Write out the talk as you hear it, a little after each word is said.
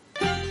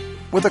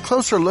with a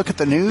closer look at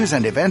the news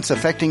and events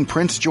affecting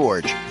Prince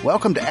George.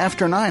 Welcome to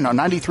After 9 on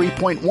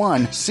 93.1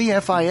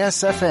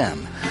 CFIS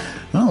FM.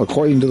 Well,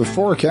 according to the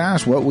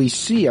forecast, what we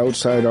see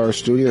outside our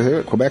studio here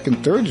at Quebec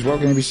and Third is what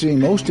we're going to be seeing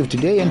most of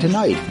today and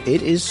tonight.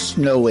 It is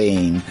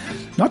snowing.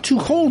 Not too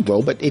cold,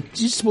 though, but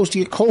it's supposed to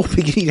get cold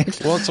beginning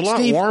next. Well, it's a lot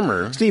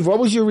warmer. Steve, what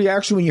was your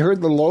reaction when you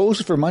heard the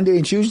lows for Monday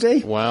and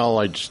Tuesday? Well,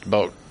 I just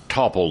about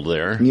toppled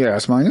there.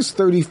 Yes, minus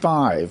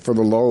 35 for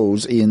the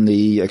lows in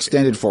the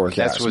extended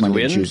forecast. That's with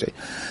Monday wind? and Tuesday.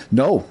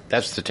 No.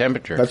 That's the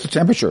temperature. That's the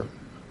temperature.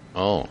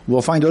 Oh.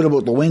 We'll find out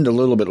about the wind a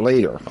little bit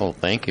later. Oh,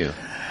 thank you.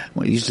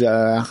 Well, he's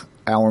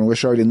Alan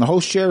Wishart in the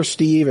host chair.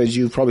 Steve, as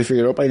you've probably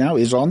figured out by now,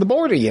 is on the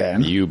board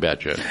again. You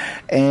betcha.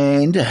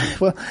 And,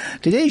 well,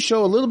 today's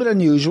show a little bit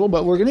unusual,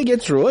 but we're going to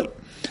get through it.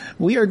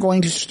 We are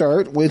going to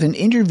start with an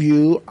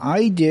interview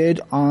I did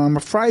on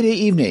Friday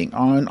evening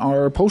on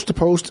our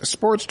post-to-post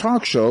sports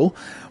talk show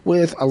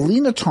with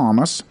Alina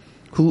Thomas,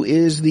 who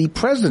is the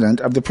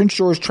president of the Prince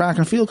George Track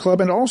and Field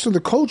Club and also the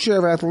co-chair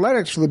of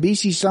athletics for the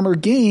BC Summer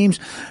Games.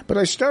 But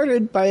I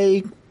started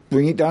by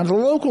bringing it down to the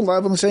local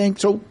level and saying,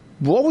 so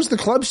what was the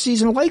club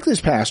season like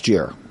this past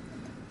year?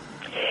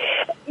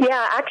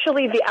 Yeah,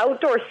 actually, the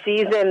outdoor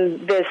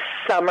season this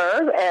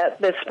summer,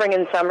 this spring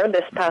and summer,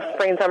 this past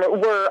spring and summer,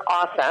 were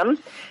awesome.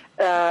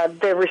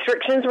 The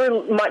restrictions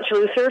were much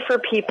looser for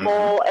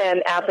people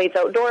and athletes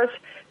outdoors.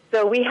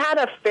 So we had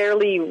a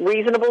fairly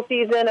reasonable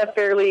season, a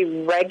fairly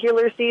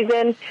regular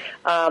season.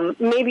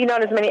 Maybe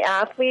not as many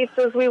athletes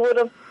as we would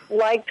have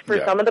liked for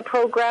some of the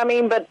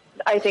programming, but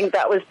I think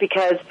that was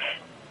because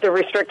the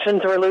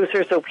restrictions were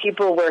looser, so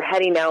people were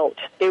heading out.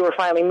 They were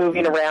finally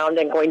moving around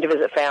and going to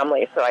visit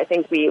family. So I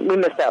think we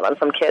missed out on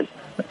some kids.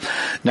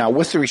 Now,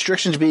 with the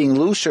restrictions being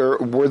looser,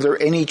 were there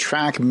any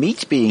track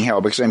meets being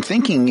held? Because I'm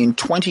thinking in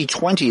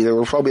 2020 there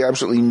were probably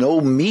absolutely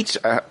no meets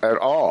at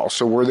all.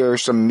 So were there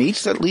some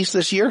meets at least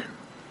this year?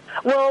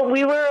 Well,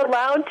 we were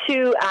allowed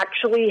to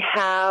actually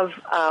have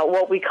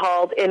what we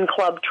called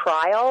in-club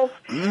trials.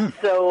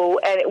 So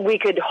and we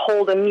could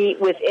hold a meet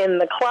within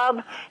the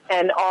club,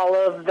 and all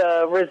of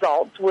the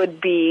results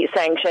would be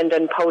sanctioned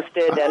and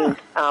posted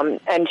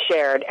and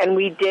shared. And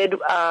we did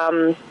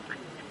a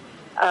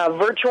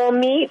virtual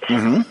meet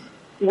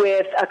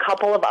with a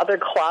couple of other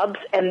clubs,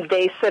 and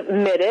they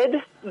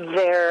submitted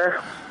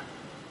their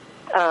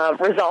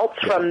results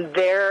from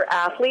their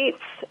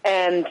athletes,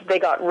 and they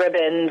got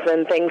ribbons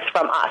and things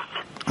from us.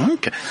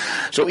 Okay.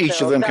 So each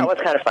of them... That was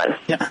kind of fun.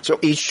 Yeah. So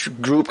each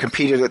group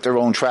competed at their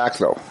own track,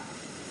 though?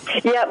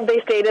 Yeah, they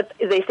stayed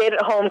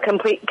at home,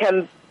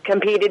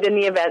 competed in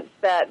the events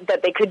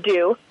that they could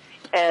do,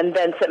 and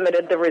then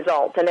submitted the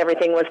results, and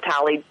everything was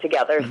tallied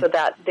together so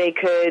that they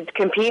could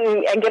compete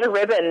and get a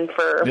ribbon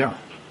for... Yeah.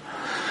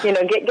 You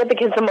know, get the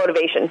kids some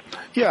motivation.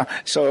 Yeah,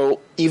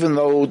 so even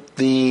though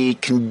the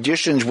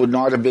conditions would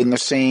not have been the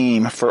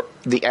same for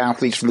the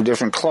athletes from the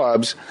different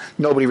clubs,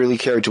 nobody really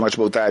cared too much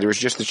about that. It was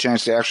just the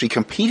chance to actually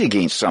compete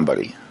against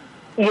somebody.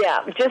 Yeah,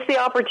 just the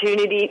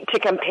opportunity to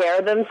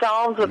compare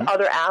themselves with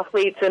other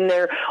athletes in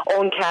their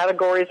own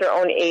categories, their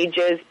own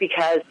ages,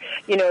 because,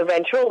 you know,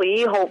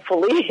 eventually,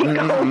 hopefully,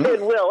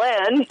 COVID will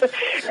end.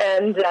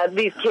 And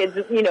these kids,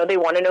 you know, they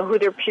want to know who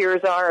their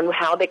peers are and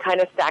how they kind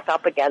of stack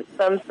up against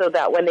them so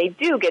that when they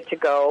do get to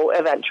go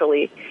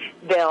eventually,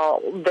 they'll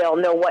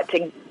know what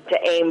to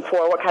aim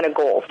for, what kind of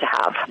goals to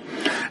have.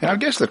 And I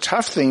guess the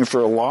tough thing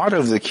for a lot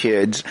of the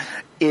kids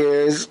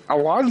is a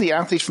lot of the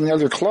athletes from the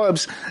other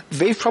clubs,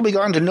 they've probably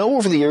gotten to know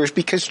over the years,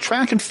 because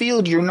track and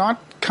field, you're not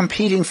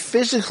competing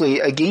physically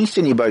against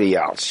anybody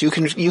else. You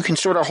can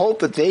sort of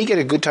hope that they get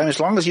a good time as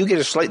long as you get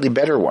a slightly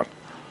better one.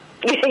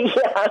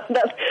 Yeah,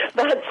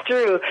 that's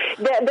true.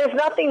 There's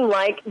nothing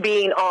like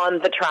being on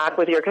the track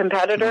with your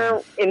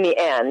competitor in the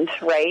end,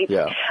 right?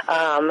 Yeah.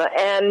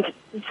 And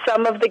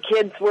some of the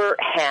kids were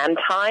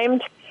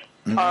hand-timed.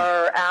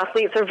 Our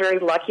athletes are very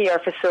lucky. Our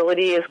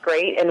facility is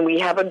great, and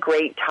we have a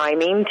great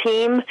timing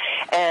team,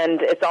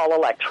 and it's all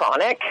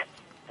electronic,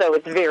 so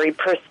it's very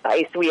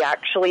precise. We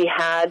actually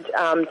had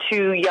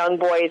two young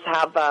boys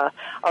have a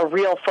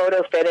real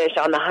photo finish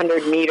on the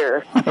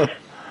 100-meter.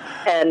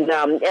 And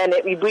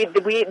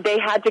they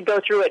had to go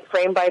through it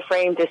frame by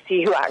frame to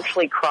see who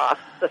actually crossed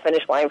the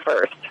finish line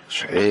first.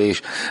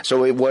 Jeez.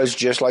 So it was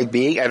just like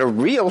being at a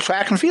real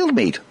track and field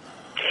meet.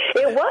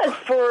 It was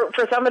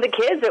for some of the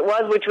kids. It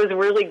was, which was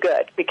really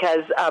good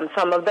because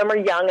some of them are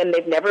young and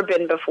they've never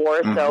been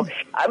before. So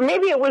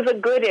maybe it was a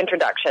good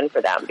introduction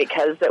for them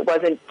because it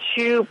wasn't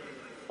too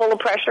full of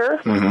pressure.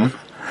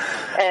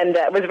 And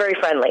it was very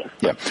friendly.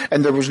 Yeah,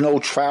 and there was no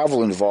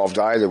travel involved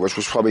either, which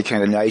was probably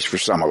kind of nice for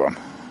some of them.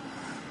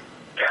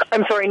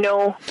 I'm sorry,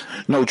 no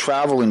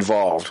travel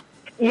involved.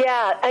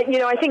 Yeah,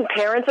 I think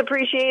parents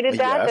appreciated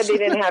that they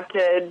didn't have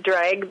to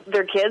drag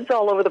their kids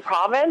all over the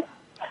province.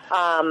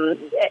 And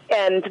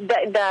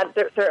that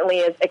certainly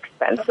is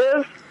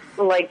expensive.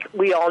 Like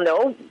we all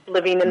know,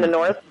 living in the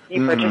North,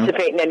 you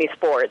participate in any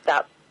sport.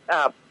 That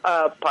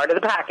part of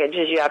the package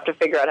is you have to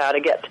figure out how to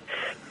get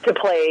to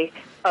play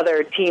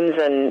other teams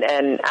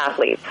and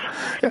athletes.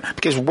 Yeah,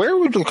 because where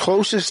would the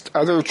closest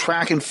other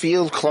track and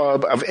field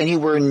club of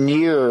anywhere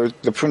near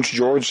the Prince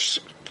George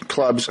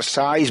Club's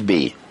size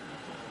be?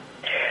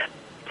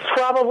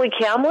 Probably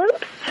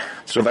Kamloops.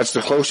 So that's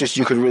the closest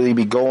you could really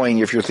be going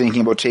if you're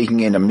thinking about taking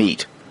in a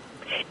meet.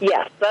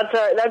 Yes,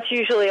 that's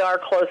usually our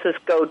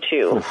closest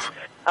go-to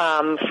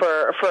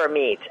for a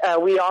meet.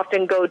 We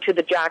often go to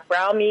the Jack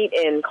Brown meet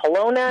in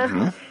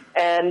Kelowna,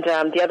 and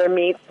the other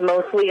meets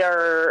mostly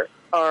are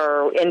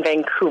in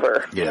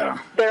Vancouver. Yeah.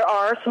 There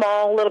are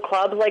small little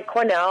clubs, like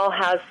Cornell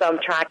has some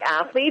track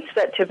athletes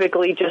that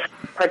typically just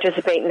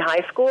participate in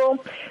high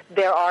school.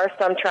 There are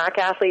some track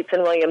athletes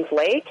in Williams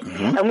Lake,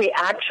 and we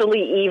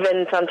actually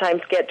even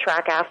sometimes get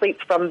track athletes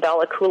from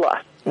Bella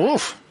Coola.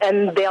 Oof.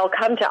 And they'll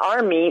come to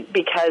our meet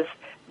because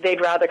they'd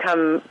rather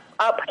come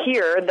up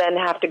here than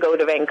have to go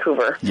to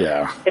Vancouver.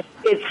 Yeah.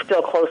 It's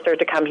still closer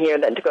to come here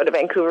than to go to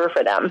Vancouver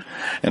for them.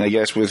 And I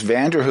guess with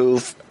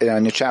Vanderhoof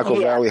and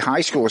Nechako Valley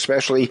High School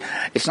especially,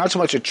 it's not so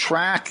much a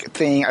track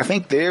thing. I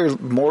think they're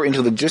more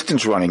into the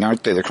distance running,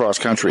 aren't they, the cross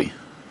country?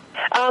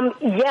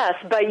 Yes,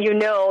 but you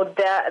know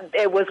that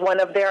it was one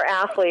of their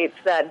athletes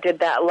that did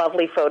that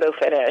lovely photo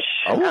finish.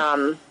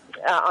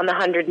 On the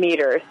 100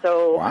 meters.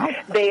 So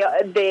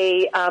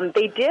they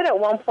did at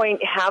one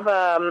point have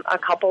a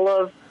couple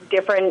of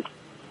different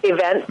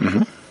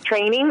events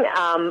training,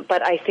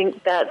 but I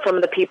think that some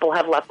of the people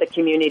have left the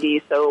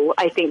community, so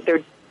I think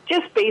they're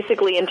just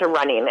basically into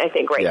running, I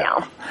think, right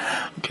now.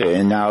 Okay,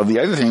 and now the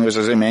other thing was,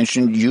 as I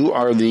mentioned, you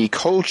are the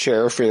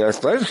co-chair for the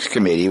athletics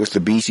committee with the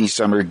BC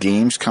Summer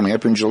Games coming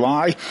up in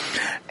July,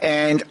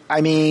 and I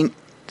mean,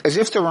 as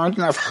if there aren't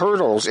enough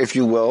hurdles, if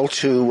you will,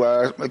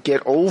 to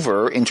get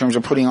over in terms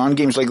of putting on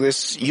games like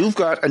this, you've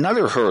got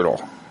another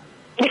hurdle.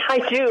 I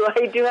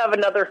do have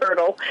another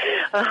hurdle,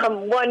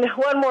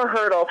 one more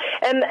hurdle,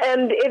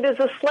 and it is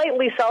a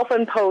slightly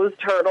self-imposed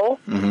hurdle.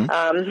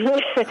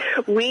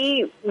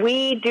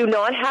 We do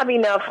not have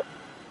enough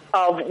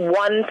of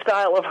one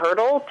style of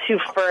hurdle to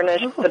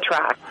furnish the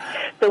track,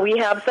 so we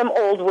have some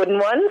old wooden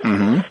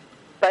ones,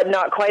 but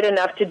not quite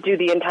enough to do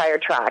the entire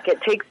track.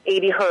 It takes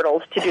 80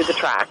 hurdles to do the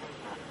track.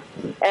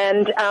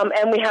 And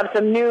we have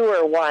some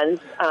newer ones,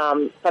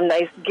 some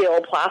nice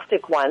gill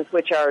plastic ones,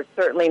 which are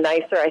certainly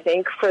nicer, I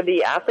think, for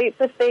the athletes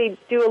if they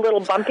do a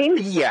little bumping.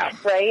 Yeah.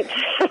 Right?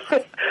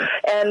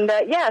 And,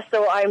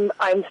 so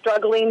I'm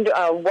struggling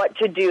what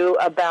to do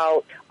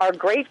about our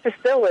great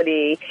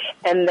facility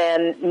and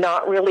then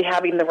not really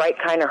having the right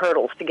kind of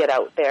hurdles to get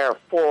out there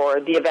for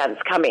the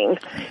events coming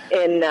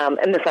in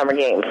the Summer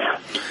Games.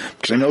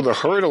 Because I know the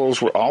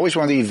hurdles were always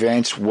one of the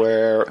events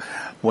where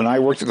when I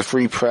worked at the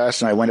Free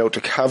Press and I went out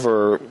to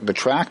cover the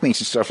track meets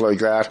and stuff like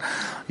that,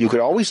 you could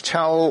always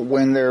tell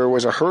when there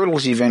was a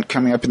hurdles event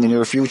coming up in the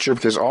near future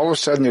because all of a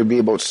sudden there'd be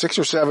about 6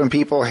 or 7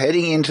 people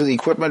heading into the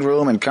equipment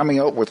room and coming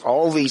out with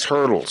all these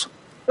hurdles.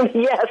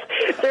 Yes,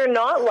 they're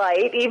not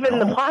light. Even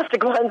the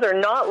plastic ones are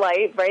not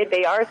light, right?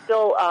 They are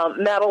still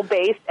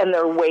metal-based and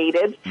they're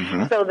weighted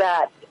so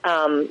that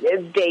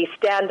they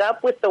stand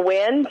up with the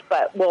wind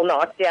but will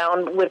knock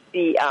down with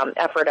the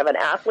effort of an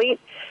athlete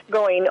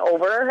going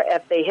over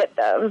if they hit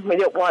them. We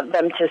don't want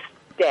them to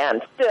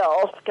stand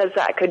still because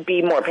that could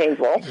be more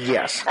painful.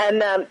 Yes.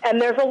 And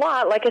there's a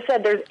lot. Like I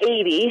said, there's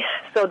 80,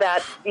 so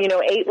that's,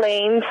 8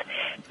 lanes,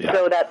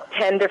 so that's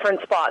 10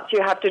 different spots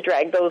you have to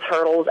drag those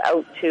hurdles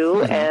out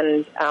to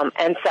and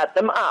set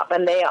them up.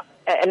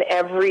 And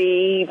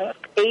every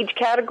age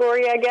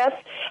category, I guess,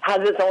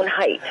 has its own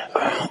height.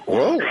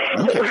 Whoa.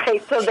 Okay.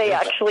 Right, so they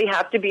actually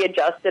have to be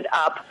adjusted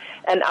up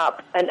and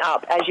up and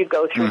up as you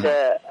go through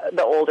the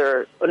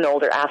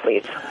older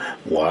athletes.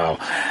 Wow.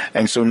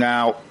 And so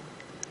now,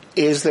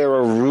 is there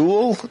a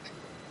rule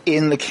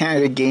in the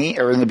Canada game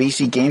or in the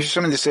BC Games or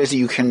something that says that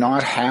you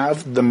cannot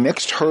have the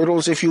mixed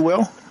hurdles, if you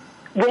will?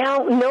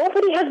 Well,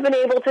 nobody has been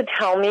able to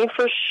tell me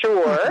for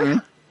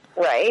sure.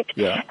 Right?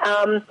 Yeah.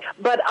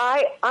 But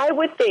I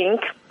would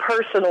think,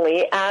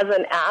 personally, as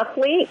an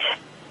athlete,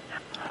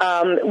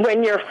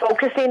 when you're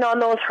focusing on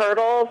those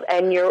hurdles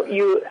and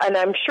and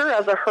I'm sure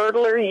as a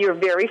hurdler, you're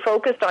very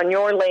focused on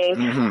your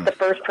lane, the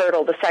first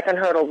hurdle, the second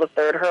hurdle, the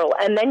third hurdle,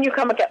 and then you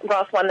come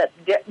across one that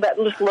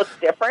just looks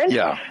different.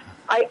 Yeah.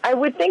 I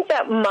would think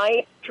that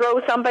might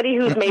throw somebody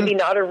who's maybe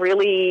not a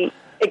really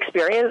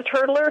experienced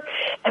hurdler,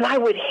 and I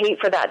would hate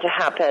for that to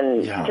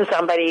happen to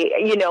somebody,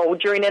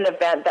 during an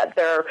event that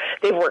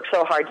they've worked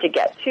so hard to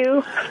get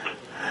to.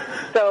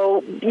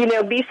 So,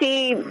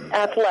 BC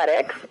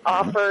Athletics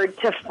offered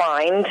to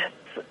find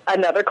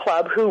another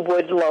club who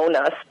would loan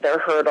us their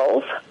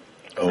hurdles.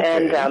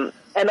 Okay.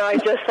 And I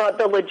just thought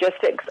the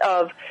logistics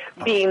of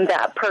being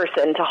that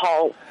person to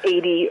haul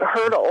 80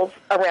 hurdles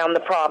around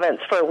the province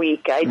for a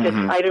week, I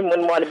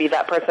wouldn't want to be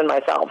that person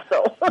myself.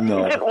 So I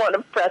didn't want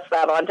to press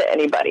that onto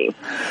anybody.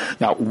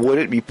 Now, would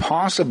it be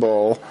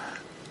possible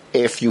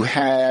if you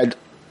had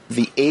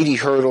the 80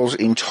 hurdles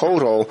in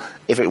total,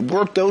 if it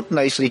worked out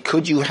nicely,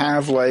 could you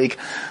have,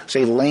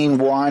 say, lane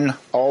 1,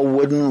 all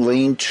wooden,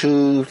 lane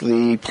 2,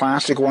 the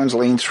plastic ones,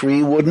 lane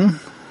 3 wooden?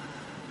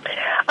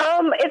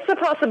 It's a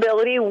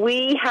possibility.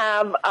 We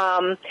have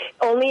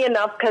only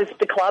enough because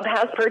the club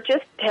has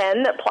purchased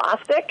 10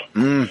 plastic.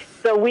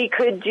 So we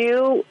could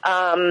do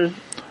 7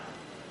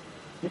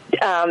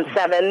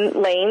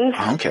 lanes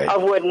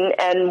of wooden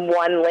and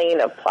 1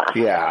 lane of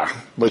plastic. Yeah,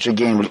 which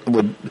again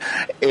would,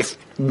 if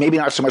maybe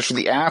not so much for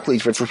the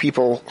athletes, but for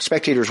people,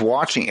 spectators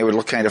watching, it would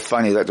look kind of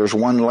funny that there's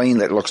 1 lane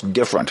that looks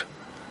different.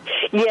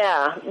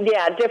 Yeah,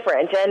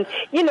 different. And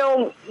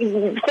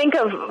think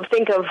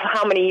of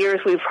how many years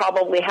we've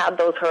probably had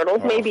those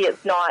hurdles. Maybe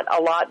it's not a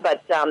lot,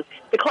 but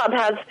the club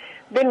has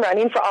been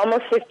running for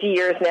almost 50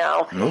 years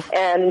now,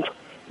 and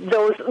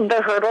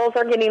the hurdles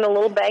are getting a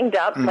little banged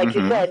up. Like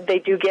you said, they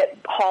do get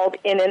hauled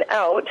in and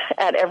out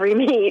at every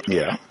meet.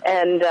 Yeah.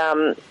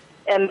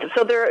 And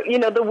so they're,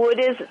 the wood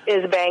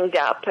is banged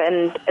up,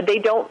 and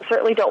they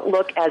certainly don't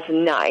look as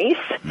nice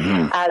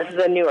as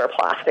the newer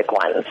plastic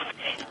ones.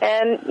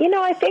 And,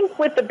 I think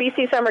with the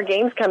BC Summer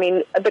Games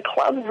coming, the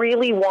club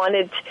really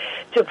wanted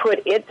to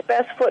put its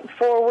best foot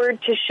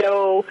forward to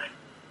show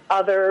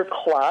other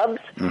clubs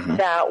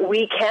that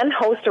we can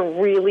host a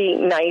really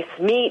nice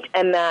meet,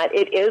 and that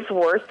it is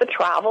worth the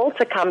travel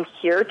to come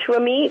here to a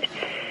meet.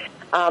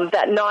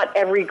 That not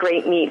every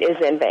great meet is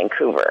in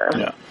Vancouver.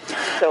 Yeah.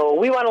 So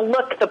we want to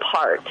look the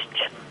part.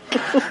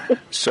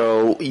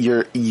 So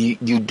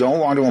you don't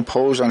want to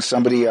impose on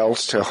somebody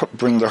else to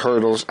bring the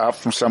hurdles up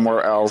from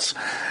somewhere else.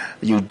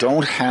 You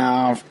don't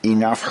have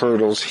enough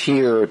hurdles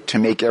here to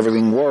make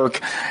everything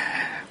work.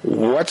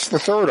 What's the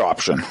third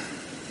option?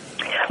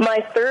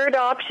 My third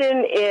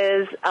option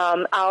is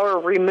our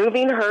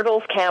Removing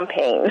Hurdles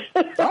campaign.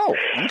 Oh,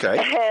 okay.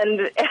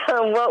 And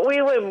what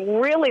we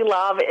would really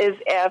love is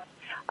if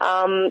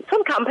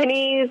some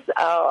companies,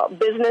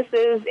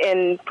 businesses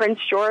in Prince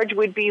George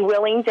would be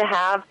willing to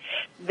have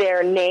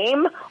their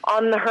name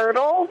on the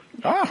hurdle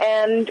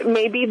and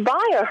maybe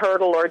buy a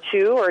hurdle or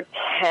 2 or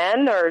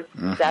 10 or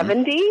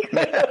 70.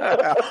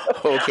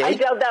 Okay. I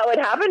doubt that would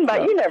happen,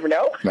 but you never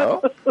know.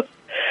 No.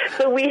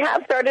 So we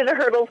have started a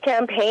hurdles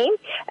campaign,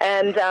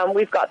 and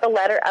we've got the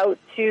letter out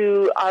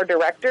to our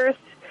directors,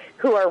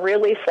 who are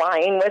really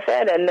flying with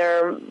it, and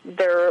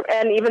they're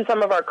and even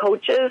some of our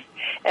coaches,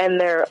 and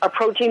they're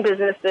approaching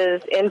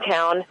businesses in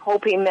town,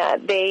 hoping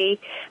that they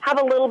have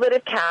a little bit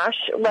of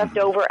cash left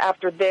over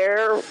after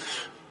their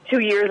 2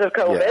 years of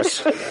COVID,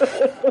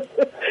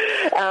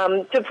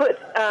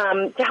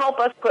 to help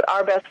us put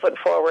our best foot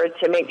forward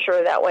to make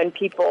sure that when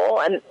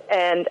people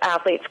and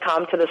athletes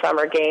come to the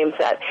Summer Games,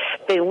 that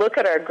they look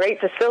at our great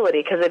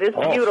facility, because it is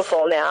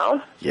beautiful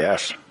now.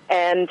 Yes.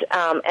 And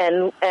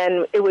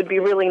it would be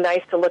really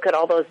nice to look at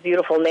all those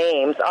beautiful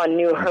names on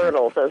new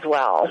hurdles as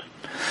well.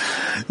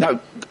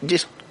 Now,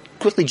 just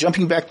quickly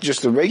jumping back to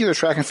just the regular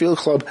track and field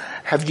club,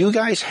 have you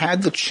guys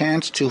had the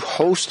chance to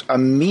host a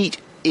meet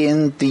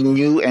in the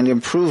new and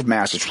improved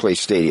Massage Place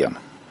Stadium?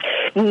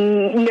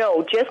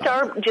 No, just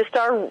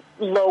our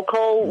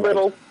local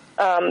little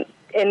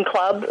in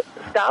club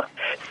stuff.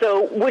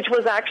 So, which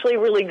was actually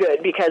really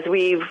good, because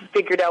we've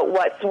figured out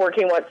what's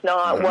working, what's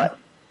not,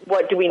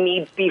 what do we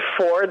need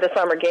before the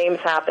Summer Games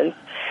happens.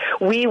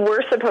 We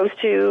were supposed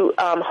to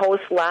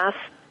host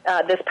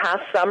this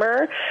past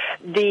summer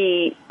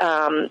the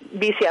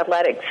BC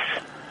Athletics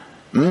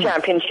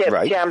Championship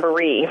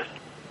Jamboree.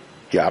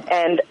 Yeah.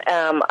 And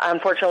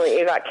unfortunately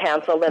it got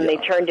canceled, and they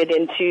turned it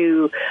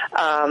into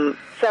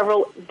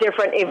several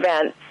different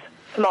events,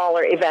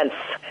 smaller events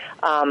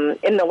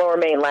in the Lower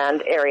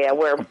Mainland area,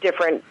 where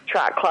different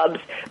track clubs,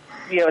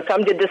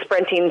 some did the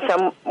sprinting,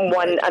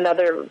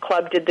 another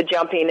club did the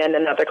jumping, and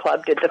another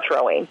club did the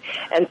throwing.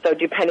 And so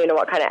depending on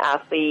what kind of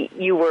athlete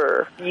you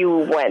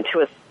went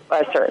to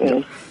a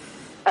certain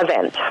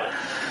event.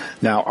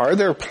 Now, are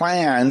there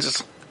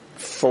plans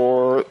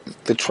for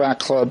the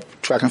track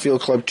and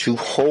field club to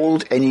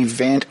hold an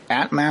event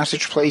at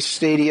Massage Place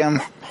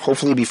Stadium,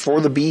 hopefully before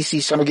the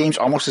BC Summer Games,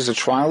 almost as a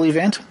trial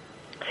event?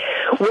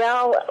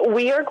 Well,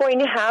 we are going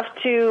to have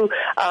to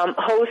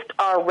host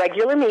our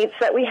regular meets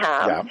that we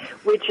have,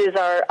 which is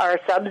our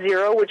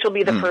Sub-Zero, which will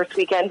be the first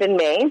weekend in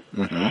May.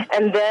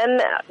 And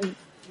then,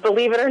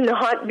 believe it or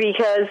not,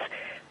 because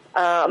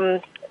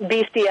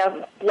BC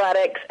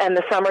Athletics and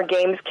the Summer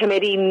Games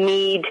Committee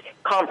need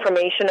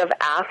confirmation of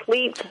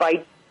athletes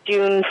by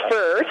June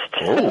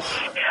 1st.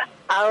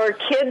 Our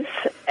kids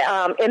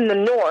in the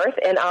north,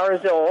 in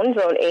our zone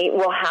 8,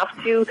 will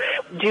have to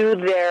do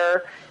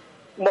their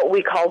what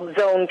we call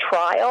zone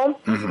trial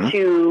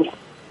to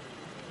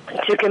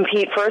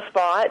compete for a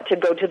spot to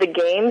go to the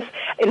games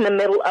in the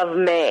middle of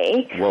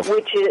May,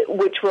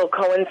 which will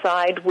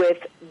coincide with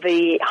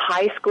the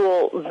high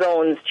school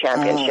zones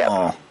championship.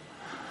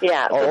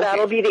 So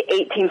that'll be the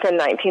 18th and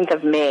 19th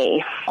of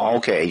May.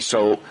 Okay,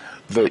 so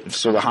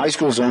the high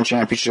school zone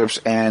championships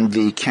and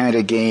the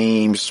Canada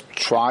Games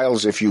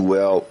trials, if you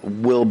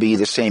will be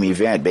the same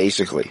event,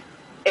 basically.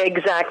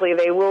 Exactly,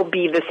 they will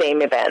be the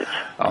same event.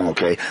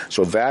 Okay,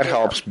 so that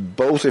helps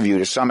both of you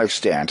to some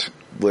extent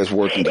with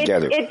working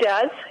together. It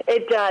does,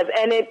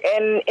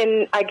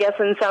 and I guess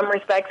in some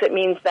respects it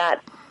means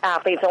that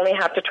athletes only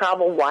have to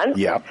travel once.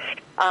 Yep.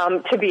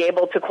 to be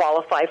able to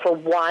qualify for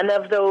one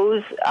of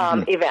those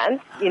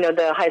events,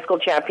 the high school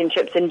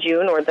championships in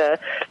June or the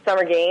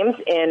summer games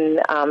in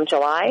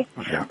July.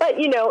 Yeah. But,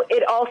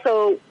 it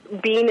also,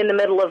 being in the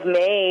middle of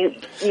May,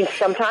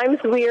 sometimes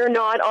we are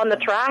not on the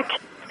track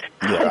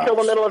until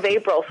the middle of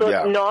April. So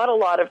it's not a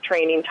lot of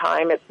training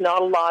time. It's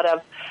not a lot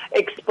of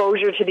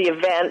exposure to the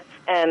events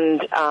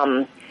and,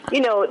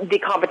 the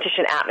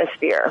competition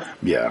atmosphere.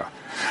 Yeah.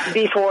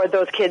 Before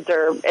those kids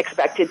are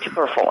expected to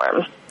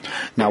perform.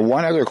 Now,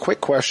 one other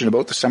quick question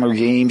about the summer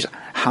games.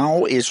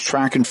 How is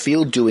track and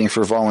field doing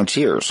for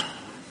volunteers?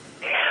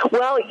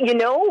 Well,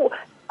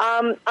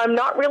 I'm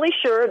not really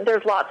sure.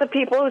 There's lots of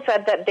people who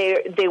said that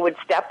they would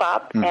step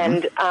up,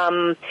 and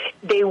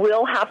they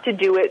will have to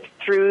do it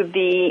through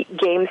the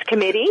games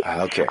committee.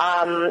 Okay.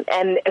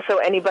 And so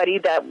anybody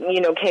that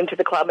came to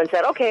the club and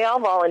said, "Okay, I'll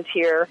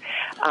volunteer,"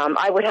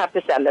 I would have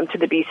to send them to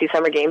the BC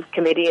Summer Games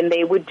Committee, and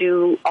they would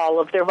do all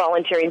of their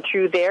volunteering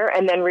through there,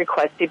 and then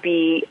request to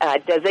be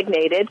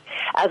designated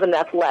as an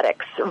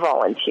athletics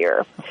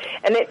volunteer.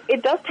 And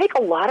it does take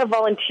a lot of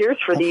volunteers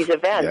for these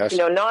events.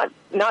 Yes.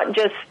 Not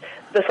just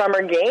the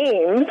summer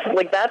games,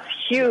 like that's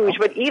huge,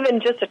 but even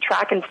just a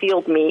track and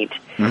field meet,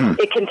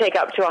 it can take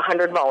up to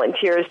 100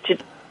 volunteers to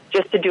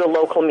do a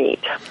local meet.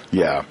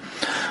 Yeah.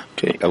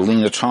 Okay.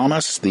 Alina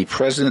Thomas, the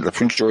president of the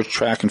Prince George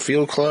Track and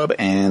Field Club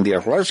and the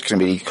Athletics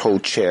Committee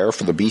co-chair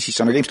for the BC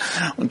Summer Games.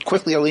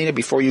 Quickly, Alina,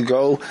 before you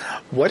go,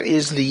 what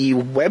is the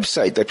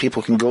website that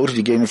people can go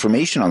to get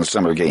information on the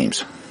Summer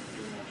Games?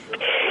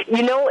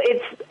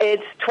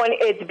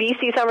 It's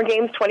BC Summer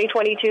Games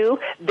 2022.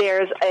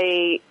 There's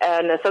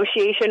an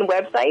association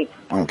website.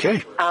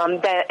 Okay.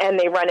 And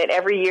they run it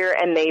every year,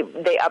 and they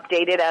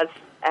update it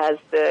as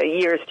the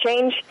years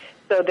change.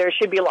 So there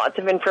should be lots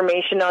of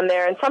information on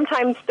there. And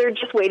sometimes they're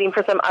just waiting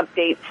for some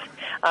updates,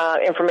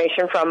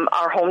 information from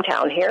our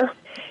hometown here.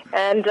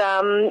 And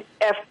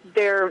if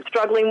they're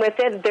struggling with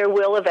it, there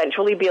will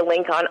eventually be a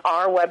link on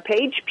our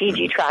webpage,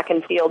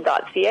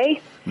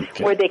 pgtrackandfield.ca,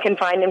 where they can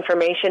find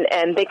information,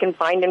 and they can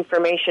find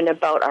information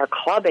about our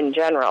club in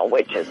general,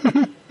 which is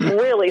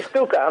really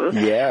skookum,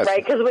 yes.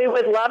 Right? Because we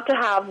would love to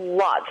have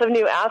lots of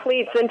new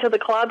athletes into the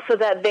club so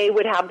that they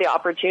would have the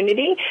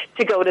opportunity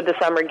to go to the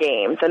summer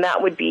games, and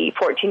that would be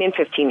 14 and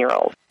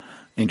 15-year-olds.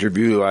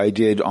 Interview I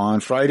did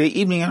on Friday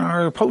evening on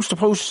our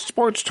Post-to-Post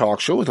Sports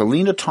Talk show with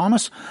Alina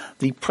Thomas,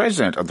 the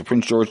president of the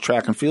Prince George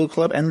Track and Field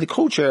Club and the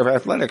co-chair of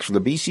athletics for the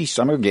BC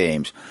Summer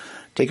Games.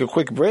 Take a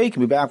quick break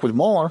and be back with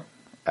more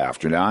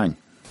after 9.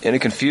 In a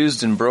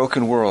confused and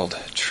broken world,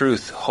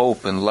 truth,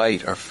 hope, and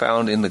light are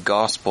found in the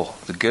gospel,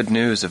 the good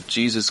news of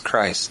Jesus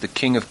Christ, the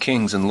King of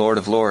Kings and Lord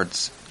of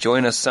Lords.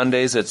 Join us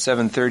Sundays at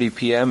 7:30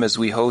 p.m. as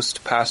we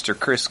host Pastor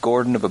Chris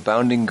Gordon of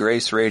Abounding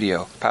Grace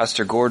Radio.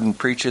 Pastor Gordon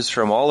preaches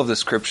from all of the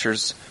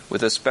scriptures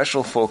with a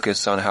special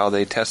focus on how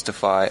they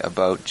testify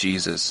about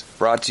Jesus.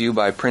 Brought to you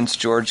by Prince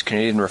George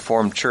Canadian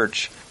Reformed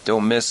Church.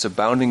 Don't miss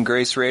Abounding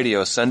Grace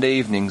Radio Sunday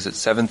evenings at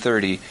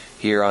 7:30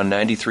 here on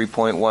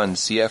 93.1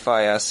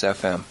 CFIS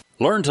FM.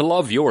 Learn to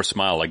love your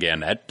smile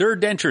again at Durr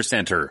Denture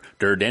Center.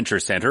 Durr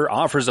Denture Center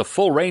offers a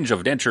full range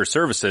of denture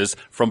services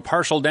from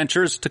partial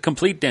dentures to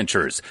complete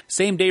dentures.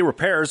 Same-day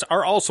repairs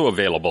are also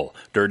available.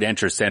 Durr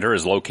Denture Center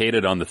is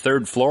located on the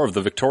 3rd floor of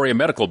the Victoria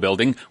Medical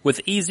Building with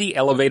easy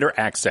elevator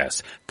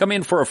access. Come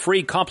in for a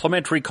free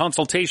complimentary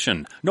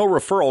consultation. No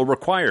referral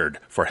required.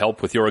 For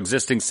help with your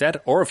existing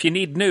set or if you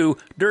need new,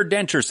 Durr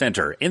Denture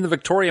Center in the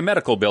Victoria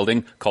Medical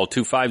Building, call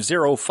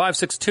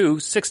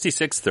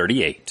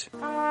 250-562-6638.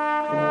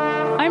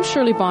 I'm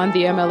Shirley Bond,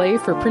 the MLA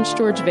for Prince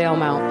George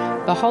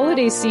Valemount. The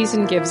holiday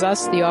season gives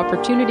us the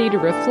opportunity to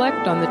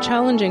reflect on the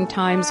challenging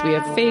times we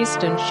have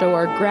faced and show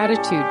our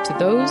gratitude to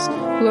those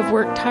who have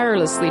worked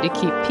tirelessly to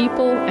keep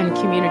people and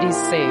communities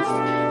safe.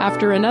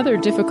 After another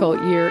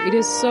difficult year, it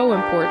is so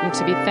important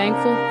to be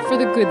thankful for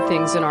the good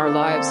things in our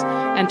lives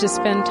and to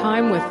spend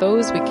time with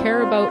those we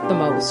care about the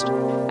most.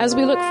 As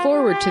we look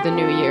forward to the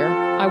new year,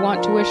 I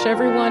want to wish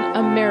everyone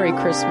a Merry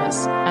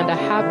Christmas and a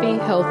happy,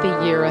 healthy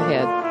year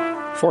ahead.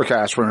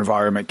 Forecast for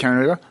Environment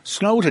Canada.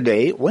 Snow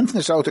today, wind from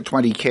the south at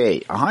 20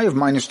 km. A high of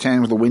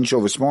 -10 with a wind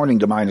chill this morning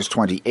to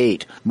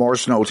 -28. More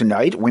snow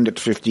tonight, wind at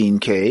 15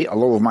 km. A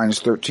low of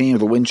 -13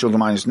 with a wind chill to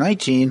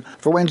 -19.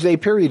 For Wednesday,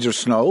 periods of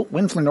snow,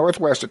 wind from the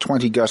northwest at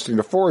 20 gusting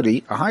to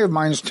 40. A high of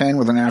 -10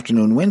 with an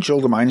afternoon wind chill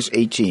to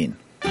 -18.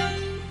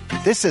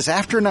 This is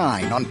After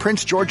 9 on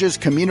Prince George's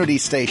Community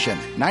Station,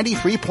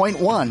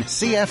 93.1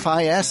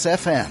 CFIS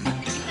FM.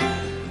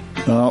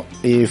 Well,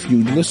 if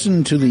you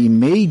listen to the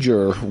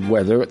major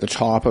weather at the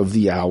top of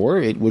the hour,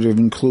 it would have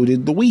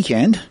included the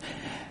weekend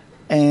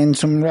and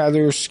some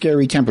rather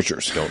scary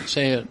temperatures. Don't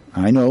say it.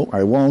 I know,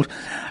 I won't.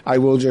 I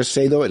will just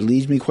say, though, it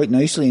leads me quite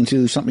nicely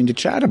into something to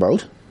chat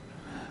about.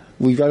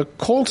 We've got a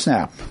cold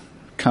snap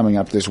coming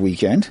up this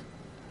weekend,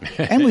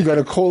 and we've got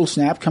a cold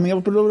snap coming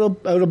up in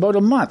about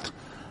a month.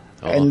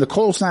 Oh. And the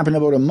cold snap in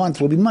about a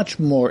month will be much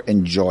more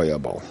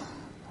enjoyable.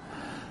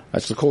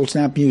 That's the Cold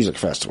Snap Music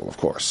Festival, of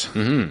course.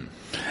 Mm-hmm.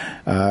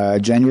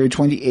 January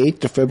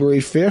 28th to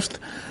February 5th,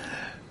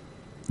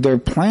 Their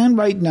plan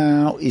right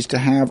now is to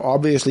have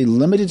obviously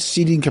limited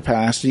seating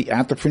capacity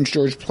at the Prince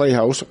George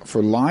Playhouse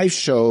for live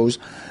shows.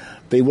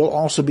 They will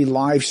also be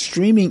live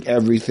streaming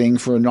everything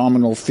for a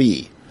nominal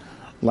fee.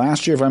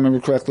 Last year, if I remember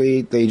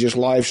correctly, they just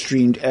live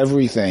streamed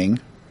everything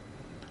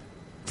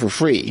for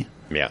free.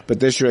 Yeah. But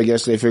this year, I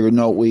guess they figured,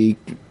 no, we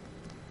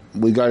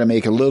got to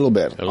make a little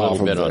bit off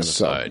of bit this. on the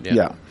side,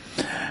 yeah.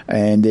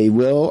 And they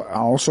will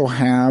also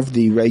have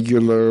the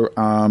regular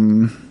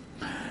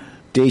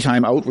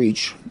daytime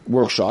outreach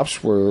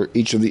workshops where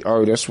each of the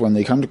artists, when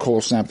they come to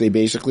Cold Snap, they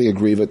basically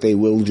agree that they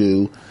will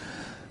do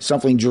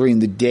something during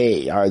the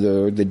day,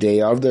 either the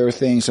day of their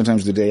thing,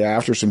 sometimes the day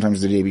after,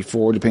 sometimes the day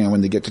before, depending on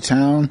when they get to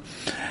town.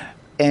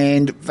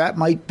 And that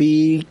might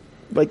be,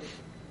 like,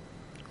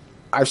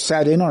 I've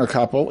sat in on a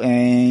couple,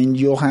 and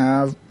you'll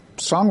have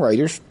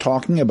songwriters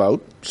talking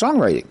about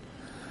songwriting.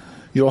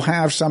 You'll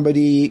have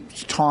somebody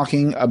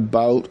talking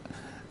about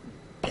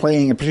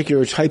playing a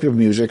particular type of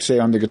music, say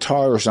on the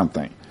guitar or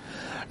something.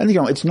 And,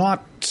 it's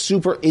not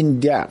super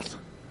in-depth.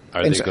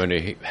 Are they going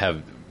to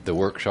have the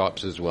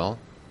workshops as well?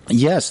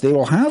 Yes, they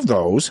will have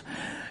those.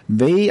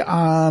 They're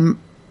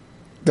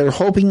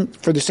hoping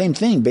for the same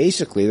thing,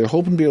 basically. They're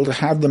hoping to be able to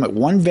have them at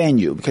one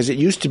venue, because it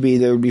used to be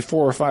there would be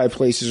 4 or 5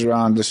 places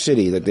around the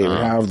city that they would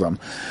have them.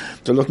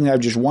 They're looking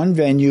at just one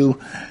venue,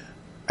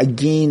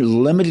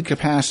 again, limited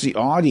capacity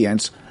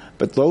audience,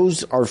 but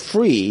those are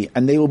free,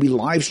 and they will be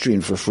live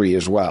streamed for free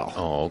as well.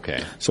 Oh,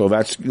 okay. So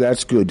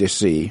that's good to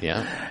see.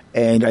 Yeah.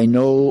 And I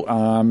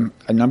know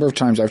a number of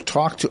times I've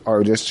talked to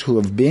artists who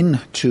have been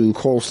to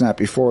Cold Snap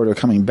before, they're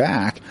coming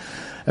back,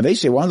 and they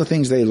say one of the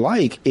things they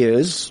like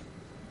is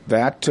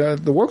that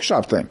the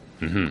workshop thing,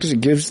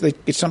 because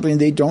it's something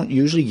they don't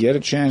usually get a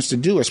chance to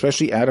do,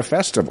 especially at a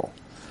festival.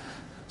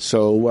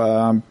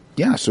 So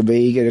so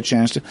they get a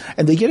chance to,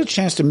 and they get a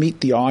chance to meet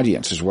the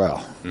audience as well,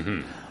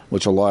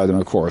 which a lot of them,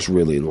 of course,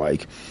 really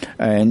like.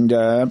 And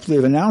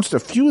they've announced a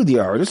few of the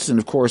artists, and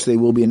of course they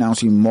will be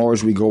announcing more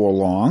as we go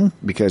along,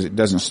 because it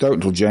doesn't start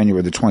until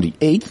January the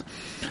 28th.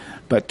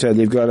 But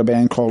they've got a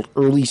band called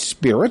Early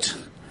Spirit.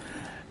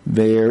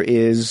 There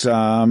is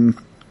the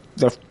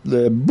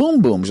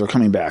Boom Booms are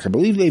coming back. I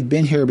believe they've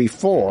been here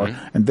before,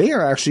 and they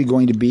are actually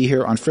going to be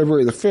here on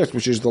February the 5th,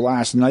 which is the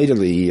last night of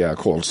the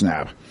Cold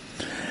Snap.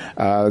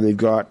 They've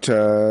got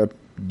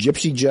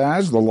Gypsy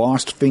Jazz, The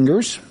Lost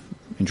Fingers,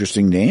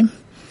 interesting name.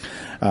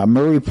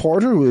 Murray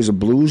Porter, who is a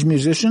blues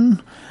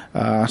musician.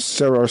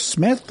 Sarah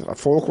Smith, a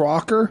folk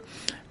rocker.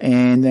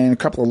 And then a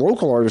couple of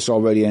local artists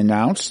already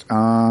announced.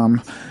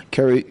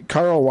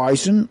 Carol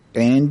Wyson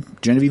and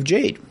Genevieve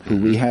Jade,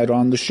 who we had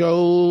on the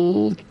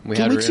show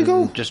 2 weeks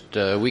ago? Just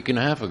a week and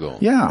a half ago.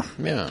 Yeah.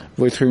 Yeah.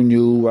 With her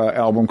new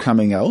album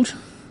coming out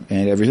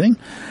and everything.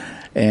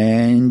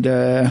 And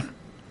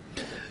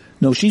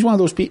no, she's one of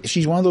those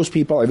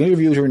people. I've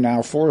interviewed her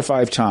now 4 or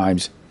 5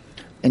 times,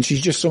 and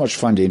she's just so much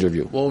fun to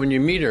interview. Well, when you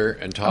meet her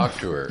and talk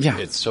to her, yeah.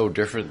 It's so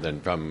different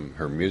than from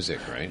her music,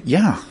 right?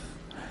 Yeah.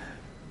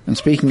 And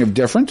speaking of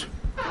different,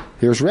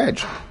 here's Reg.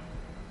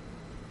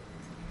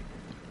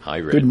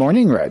 Hi, Reg. Good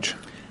morning, Reg.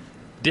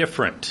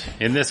 Different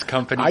in this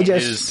company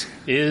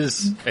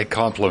is a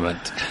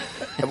compliment.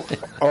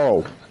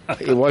 Oh,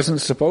 it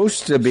wasn't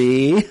supposed to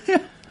be.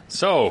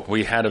 So,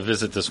 we had a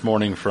visit this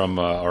morning from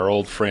our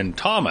old friend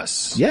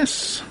Thomas.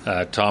 Yes.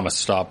 Thomas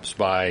stops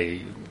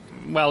by.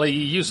 Well, he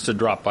used to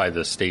drop by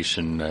the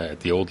station at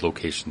the old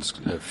locations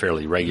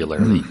fairly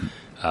regularly.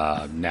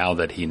 Now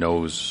that he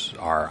knows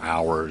our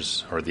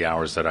hours, or the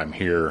hours that I'm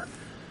here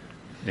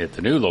at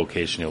the new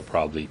location, he'll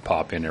probably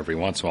pop in every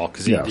once in a while,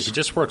 because he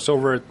just works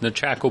over at the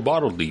Chaco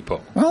Bottle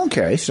Depot.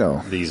 Okay,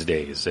 so these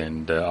days,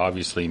 and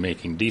obviously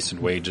making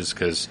decent wages,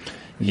 because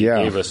he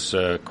gave us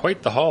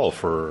quite the haul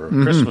for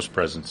Christmas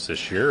presents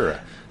this year.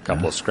 A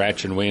couple of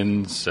scratch and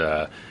wins,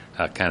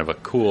 kind of a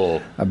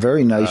cool, a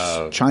very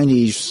nice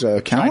Chinese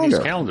calendar. Chinese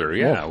calendar,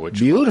 yeah, which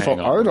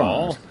beautiful art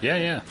on it.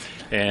 Yeah.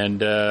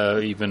 And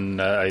even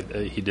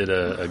he did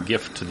a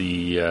gift to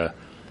the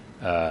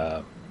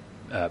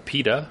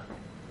PETA,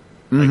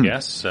 I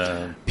guess.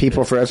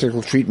 People for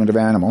Ethical Treatment of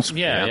Animals.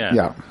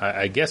 Yeah.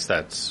 I guess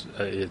that's,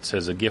 it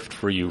says a gift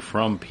for you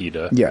from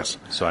PETA. Yes.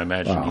 So I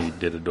imagine he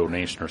did a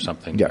donation or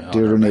something. Yeah,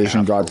 did a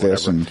donation, got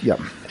this, and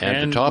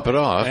And to top it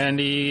off. And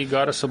he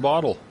got us a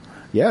bottle.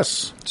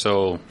 Yes.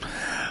 So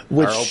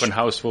our open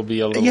house will be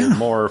a little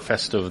more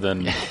festive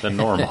than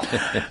normal.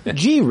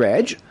 Gee,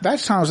 Reg, that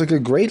sounds like a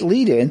great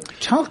lead-in.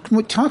 Talk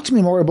to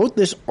me more about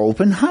this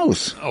open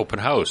house. Open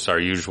house, our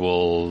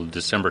usual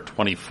December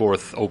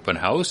 24th open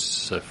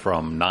house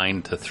from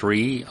 9 to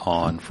 3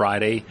 on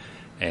Friday.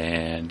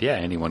 And,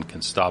 anyone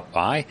can stop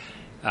by.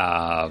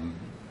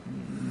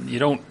 You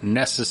don't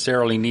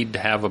necessarily need to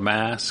have a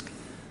mask,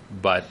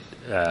 but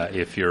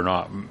if you're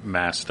not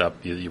masked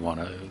up, you want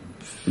to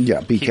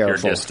be keep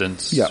careful. Your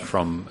distance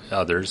from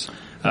others.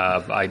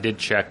 I did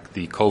check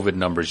the COVID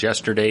numbers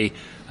yesterday.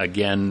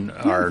 Again,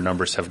 our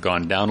numbers have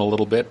gone down a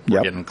little bit.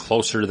 We're getting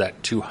closer to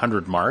that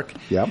 200 mark.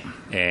 Yep.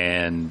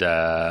 And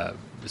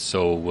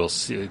so we'll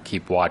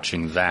keep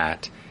watching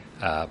that.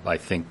 I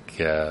think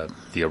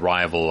the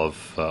arrival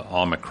of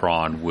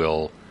Omicron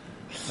will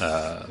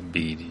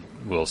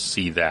we'll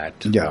see that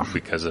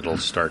because it'll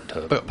start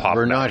to but pop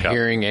we're back not up.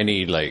 hearing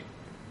any like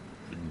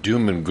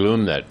doom and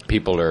gloom that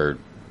people are,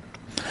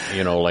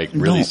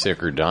 really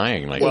sick or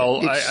dying. Like,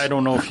 well, I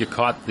don't know if you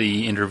caught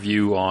the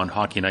interview on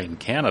Hockey Night in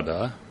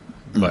Canada,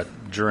 but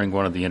during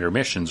one of the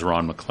intermissions,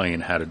 Ron McLean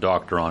had a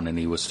doctor on, and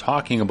he was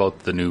talking about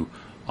the new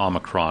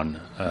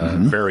Omicron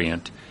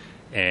variant,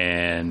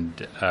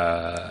 and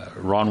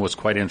Ron was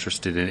quite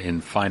interested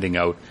in finding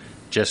out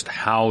just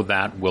how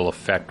that will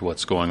affect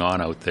what's going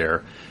on out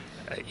there.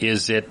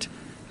 Is it,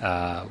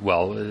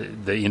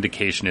 the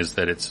indication is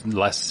that it's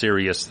less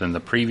serious than the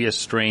previous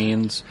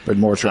strains. But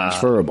more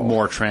transferable.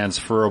 More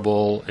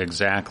transferable,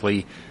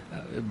 exactly.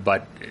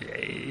 But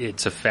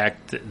its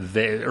effect,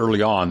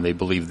 early on, they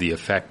believe the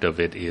effect of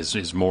it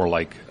is more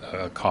like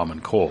a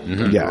common cold.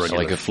 Yes.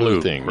 Regular like a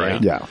flu thing,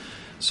 right? Yeah.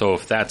 So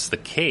if that's the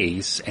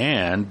case,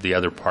 and the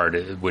other part,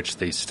 which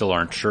they still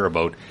aren't sure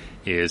about,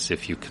 is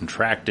if you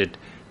contract it,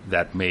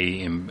 that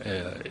may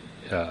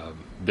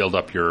build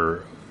up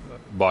your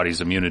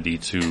body's immunity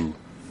to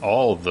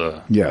all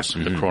the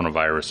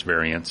coronavirus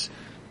variants,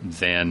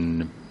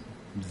 then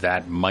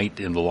that might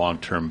in the long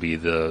term be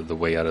the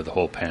way out of the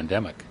whole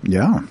pandemic.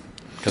 Yeah.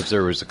 because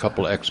there was a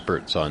couple of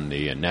experts on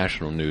the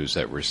national news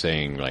that were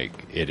saying like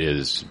it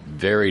is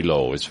very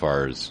low as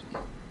far as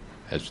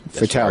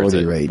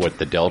fatality rate, what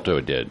the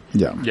Delta did.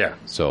 Yeah.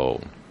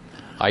 So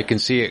I can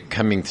see it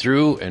coming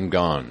through and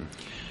gone.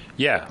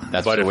 Yeah,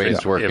 that's but the way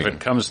it's working. If it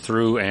comes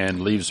through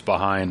and leaves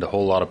behind a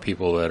whole lot of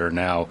people that are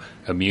now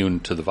immune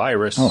to the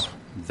virus,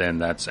 then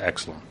that's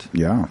excellent.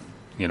 Yeah.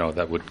 You know,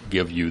 that would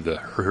give you the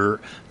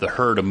herd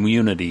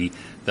immunity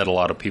that a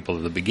lot of people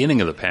at the beginning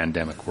of the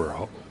pandemic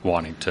were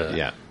wanting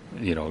to,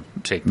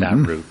 take that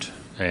route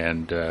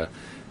and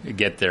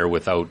get there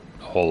without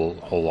a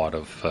whole lot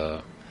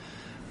of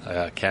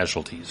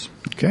casualties.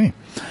 Okay.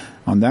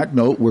 On that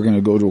note, we're going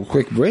to go to a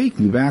quick break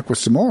and be back with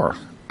some more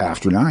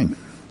after 9.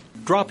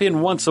 Drop in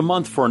once a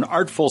month for an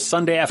artful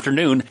Sunday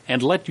afternoon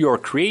and let your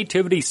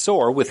creativity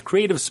soar with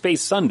Creative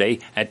Space Sunday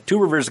at Two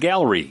Rivers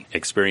Gallery.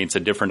 Experience a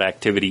different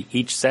activity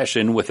each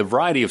session with a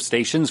variety of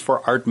stations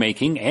for art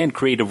making and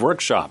creative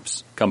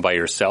workshops. Come by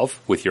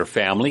yourself, with your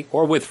family,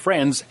 or with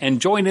friends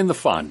and join in the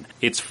fun.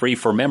 It's free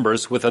for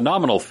members with a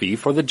nominal fee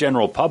for the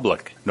general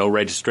public. No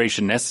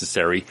registration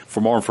necessary.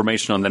 For more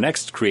information on the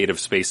next Creative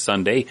Space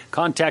Sunday,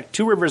 contact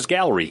Two Rivers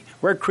Gallery,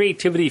 where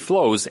creativity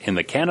flows in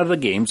the Canada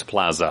Games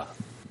Plaza.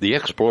 The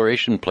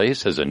Exploration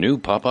Place has a new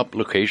pop-up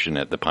location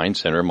at the Pine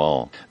Center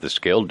Mall. The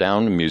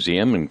scaled-down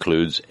museum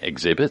includes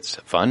exhibits,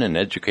 fun and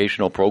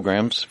educational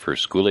programs for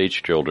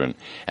school-age children,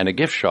 and a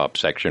gift shop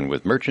section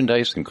with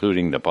merchandise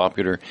including the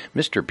popular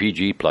Mr.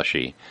 PG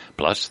plushie.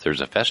 Plus,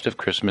 there's a festive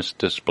Christmas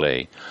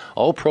display.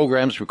 All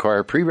programs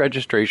require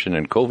pre-registration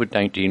and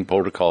COVID-19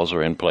 protocols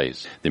are in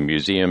place. The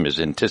museum is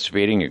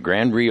anticipating a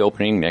grand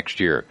reopening next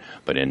year,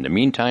 but in the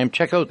meantime,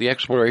 check out the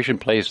Exploration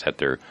Place at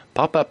their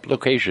pop-up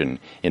location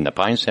in the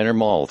Pine Center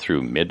Mall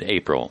through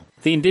mid-April.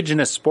 The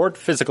Indigenous Sport,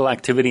 Physical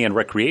Activity and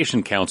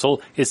Recreation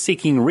Council is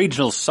seeking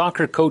regional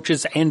soccer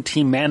coaches and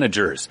team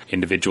managers.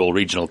 Individual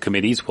regional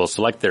committees will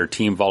select their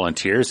team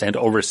volunteers and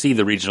oversee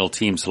the regional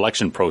team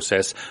selection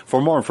process.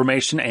 For more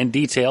information and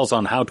details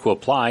on how to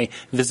apply,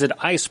 visit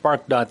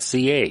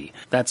isparc.ca.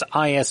 That's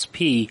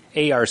isparc.ca.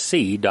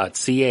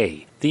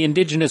 The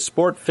Indigenous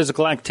Sport,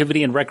 Physical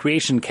Activity and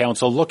Recreation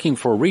Council looking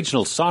for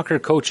regional soccer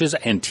coaches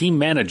and team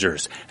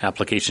managers.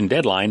 Application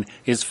deadline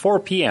is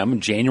 4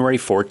 p.m. January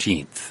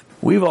 14th.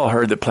 We've all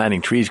heard that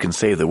planting trees can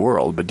save the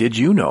world, but did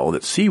you know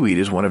that seaweed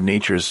is one of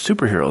nature's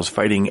superheroes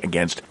fighting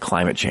against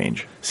climate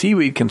change?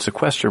 Seaweed can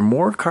sequester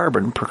more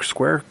carbon per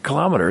square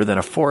kilometer than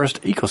a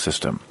forest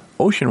ecosystem.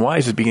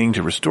 Oceanwise is beginning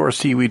to restore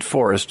seaweed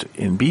forest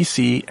in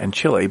BC and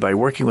Chile by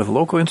working with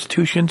local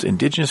institutions,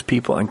 indigenous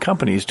people, and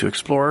companies to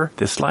explore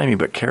this slimy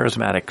but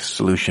charismatic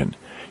solution.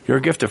 Your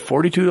gift of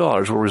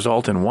 $42 will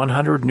result in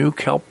 100 new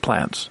kelp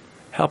plants.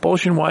 Help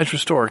Oceanwise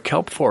restore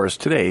kelp forests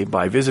today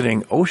by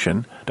visiting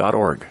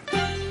ocean.org.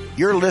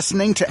 You're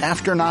listening to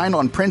After 9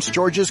 on Prince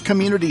George's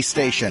Community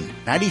Station,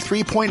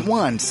 93.1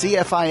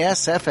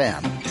 CFIS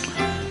FM.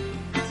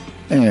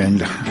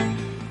 And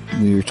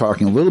we were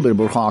talking a little bit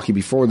about hockey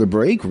before the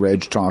break.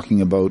 Reg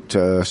talking about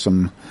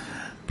some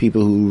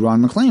people who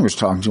Ron McLean was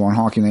talking to on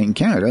Hockey Night in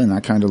Canada, and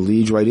that kind of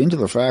leads right into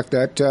the fact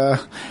that there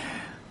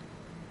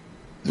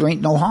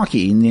ain't no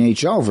hockey in the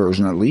NHL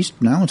version, at least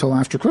now, until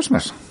after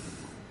Christmas.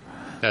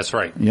 That's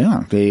right.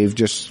 Yeah, they've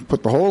just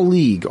put the whole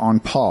league on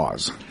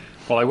pause.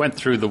 Well, I went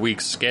through the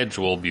week's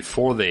schedule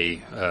before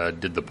they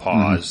did the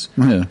pause,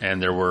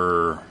 and there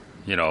were,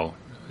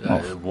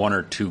 one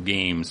or two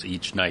games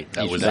each night.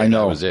 That was it. I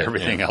know. That was it.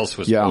 Everything else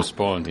was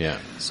postponed. Yeah.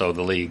 So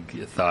the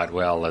league thought,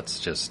 well, let's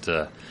just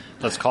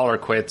let's call her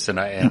quits, and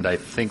I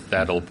think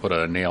that'll put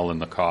a nail in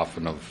the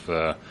coffin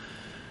of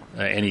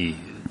any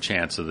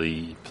chance of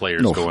the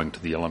players going to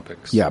the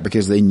Olympics. Yeah,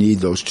 because they need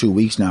those 2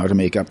 weeks now to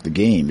make up the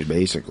games,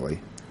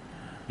 basically.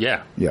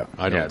 Yeah.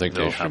 I don't think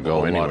they should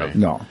go anyway.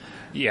 No.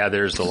 Yeah,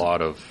 there's a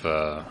lot of,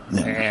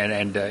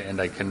 and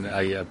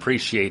I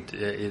appreciate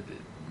it.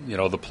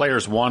 The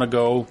players want to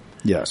go.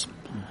 Yes.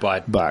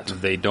 but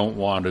they don't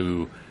want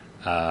to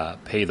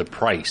pay the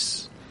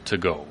price to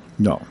go.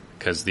 No.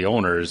 Because the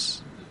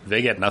owners,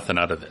 they get nothing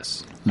out of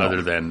this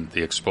other than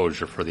the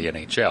exposure for the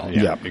NHL.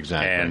 Yeah,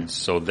 exactly. And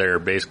so they're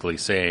basically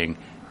saying,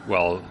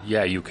 well,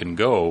 yeah, you can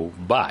go,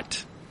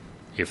 but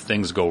if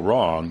things go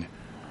wrong,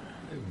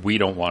 we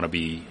don't want to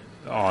be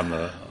on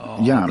the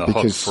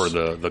hook for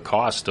the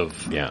cost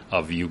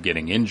of you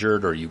getting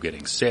injured or you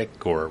getting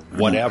sick or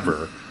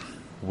whatever.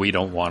 We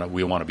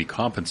want to be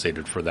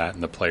compensated for that.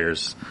 And the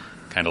players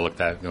kind of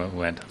looked at it and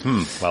went,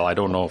 well, I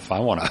don't know if I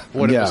want to.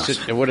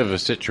 What if a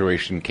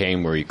situation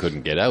came where you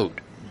couldn't get out?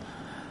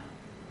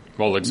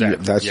 Well,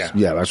 exactly.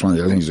 That's one of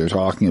the other things they're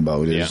talking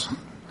about is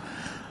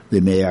they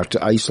may have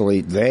to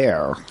isolate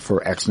there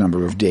for X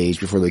number of days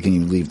before they can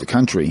even leave the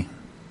country.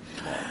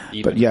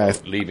 Even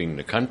leaving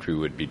the country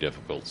would be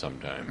difficult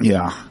sometimes.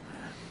 Yeah.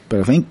 But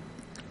I think,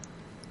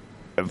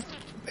 if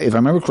I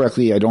remember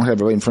correctly, I don't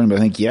have it right in front of me,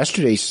 I think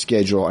yesterday's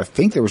schedule, I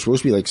think there was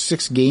supposed to be like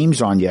 6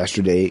 games on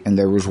yesterday, and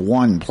there was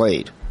 1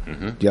 played.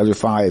 Mm-hmm. The other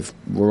 5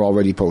 were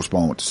already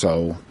postponed,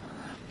 so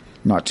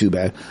not too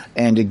bad.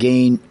 And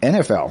again,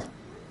 NFL.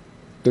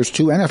 There's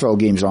 2 NFL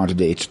games on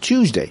today. It's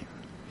Tuesday.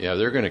 Yeah,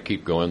 they're going to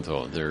keep going,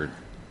 though. They're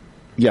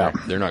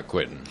not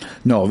quitting.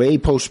 No, they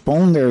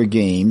postponed their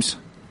games.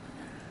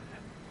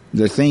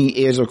 The thing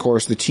is, of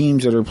course, the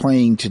teams that are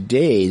playing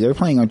today, they're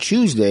playing on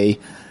Tuesday,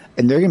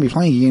 and they're going to be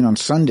playing again on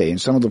Sunday. And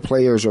some of the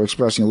players are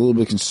expressing a little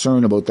bit of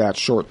concern about that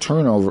short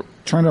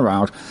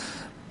turnaround,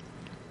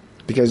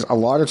 because a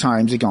lot of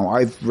times,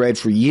 I've read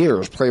for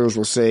years, players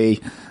will say,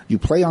 you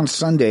play on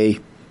Sunday,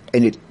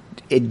 and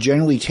it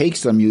generally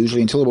takes them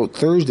usually until about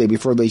Thursday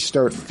before they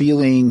start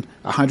feeling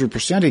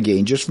 100%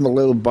 again, just from the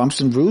little bumps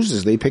and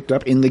bruises they picked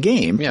up in the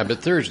game. Yeah, but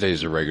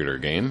Thursday's a regular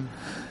game.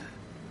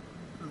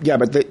 Yeah,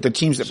 but the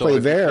teams that play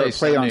there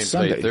play on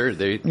Sunday.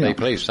 They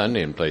play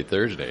Sunday and play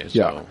Thursday. So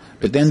yeah,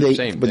 but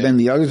then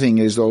the other thing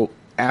is, though,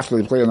 after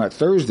they play on that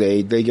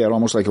Thursday, they get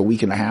almost like a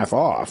week and a half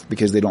off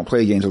because they don't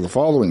play again until the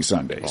following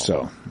Sunday.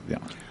 So, yeah.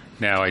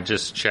 Now, I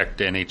just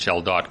checked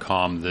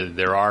NHL.com.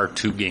 There are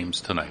 2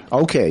 games tonight.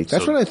 Okay,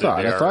 that's what I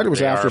thought. I thought it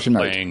was after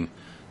tonight.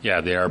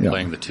 They are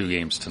playing the 2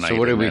 games tonight. So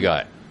what do we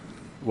got?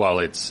 Well,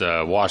 it's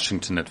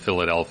Washington at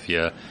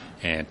Philadelphia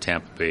and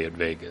Tampa Bay at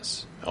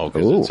Vegas. Oh,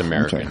 because it's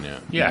American, okay.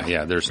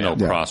 Yeah. There's no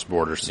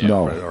cross-border stuff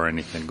or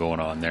anything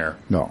going on there.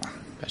 No.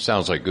 That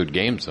sounds like good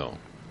games, though.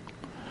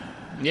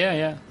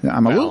 Yeah.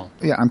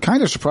 I'm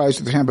kind of surprised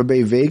at the Tampa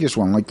Bay Vegas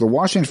one. Like the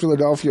Washington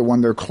Philadelphia one,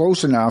 they're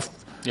close enough.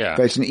 Yeah,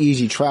 but it's an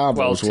easy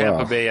travel as well.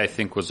 Tampa Bay, I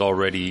think, was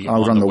already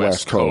on the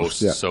West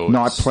Coast. Yeah. So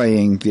not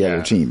playing the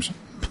other teams.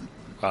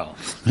 Well,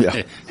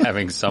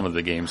 having some of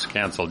the games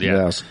canceled,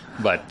 Yes.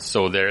 But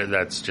so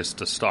that's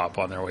just a stop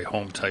on their way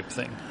home type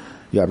thing.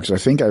 Yeah, because I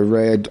think I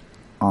read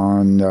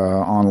on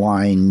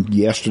online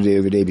yesterday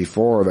or the day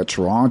before that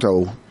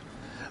Toronto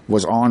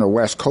was on a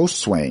West Coast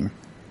swing,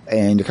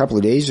 and a couple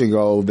of days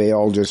ago they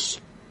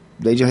just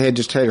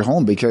headed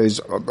home because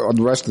the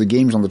rest of the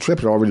games on the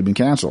trip had already been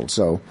canceled.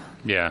 So.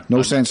 Yeah.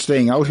 No sense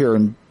staying out here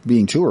and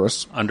being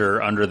tourists.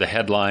 Under the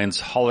headlines,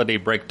 holiday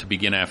break to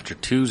begin after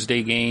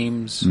Tuesday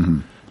games.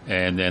 Mm-hmm.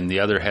 And then the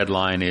other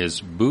headline is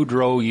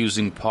Boudreau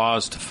using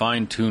pause to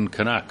fine-tune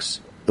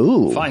Canucks.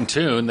 Ooh.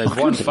 Fine-tune? They've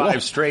won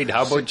 5 straight.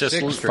 How about just...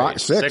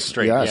 6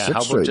 straight. Yeah,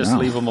 how about just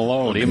leave them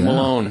alone? Leave them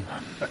alone.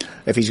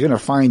 If he's going to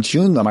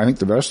fine-tune them, I think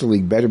the rest of the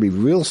league better be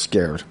real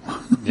scared.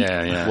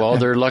 Yeah. Well,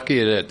 they're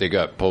lucky that they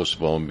got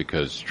postponed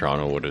because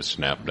Toronto would have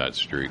snapped that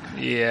streak.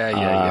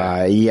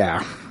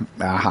 Yeah.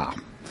 Aha.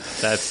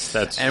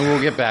 That's. And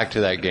we'll get back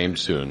to that game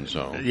soon.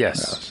 So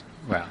yes.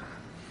 Well,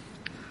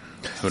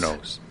 who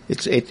knows?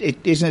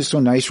 Isn't it so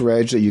nice,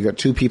 Reg, that you got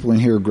 2 people in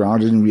here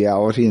grounded in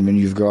reality, and then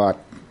you've got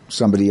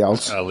somebody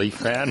else, a Leaf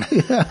fan.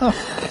 It's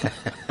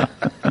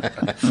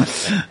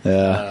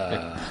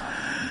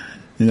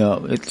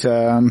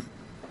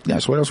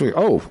so what else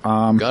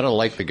gotta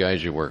like the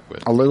guys you work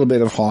with. A little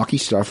bit of hockey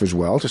stuff as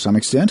well, to some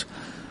extent.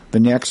 The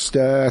next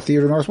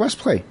Theatre Northwest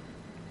play.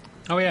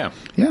 Oh yeah.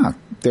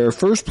 Their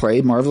first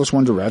play, Marvelous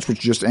Wonderettes, which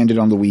just ended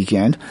on the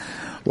weekend,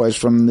 was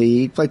from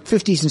the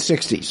 50s and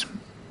 60s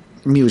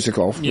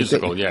musical.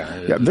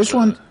 Yeah. This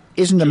one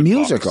isn't a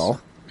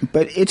musical,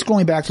 but it's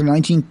going back to the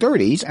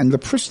 1930s and the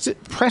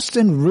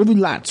Preston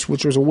Rivulettes,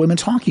 which was a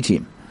women's hockey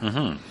team.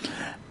 Mm-hmm.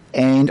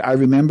 And I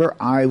remember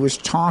I was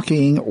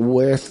talking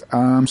with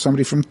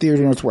somebody from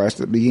Theatre Northwest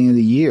at the beginning of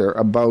the year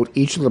about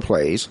each of the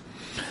plays,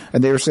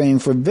 and they were saying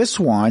for this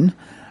one,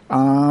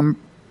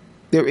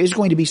 there is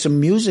going to be some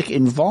music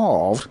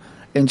involved,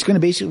 and it's going to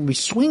basically be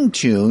swing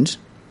tunes,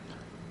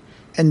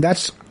 and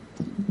that's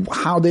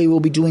how they will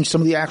be doing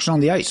some of the action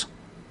on the ice.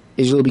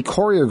 It'll be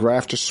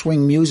choreographed to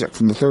swing music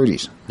from the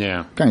 30s.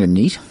 Yeah. Kind of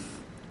neat.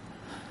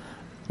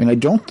 And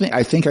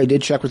I think I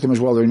did check with them as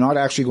well. They're not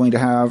actually going to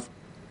have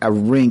a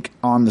rink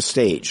on the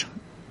stage.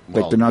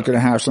 They're not going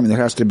to have something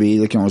that has to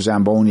be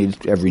Zamboni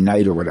every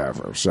night or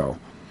whatever. So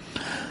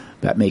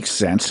that makes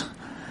sense.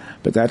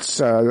 But that's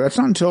not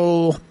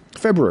until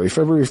February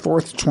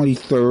 4th to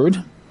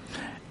 23rd.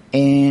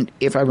 And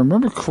if I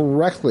remember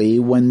correctly,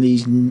 when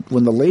the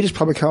latest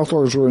public health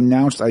orders were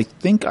announced, I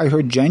think I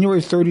heard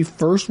January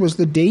 31st was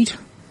the date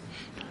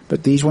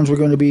that these ones were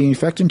going to be in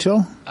effect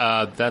until?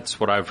 That's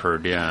what I've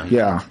heard, yeah.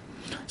 Yeah.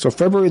 So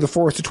February the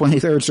 4th to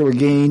 23rd. So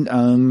again,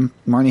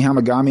 Marnie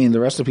Hamagami and the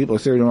rest of the people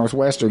at Theatre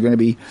Northwest are going to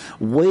be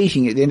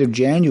waiting at the end of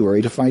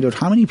January to find out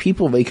how many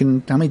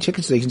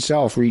tickets they can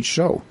sell for each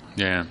show.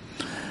 Yeah.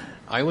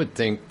 I would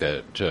think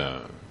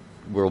that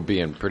we'll be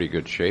in pretty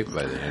good shape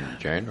by the end of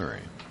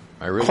January.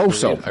 I really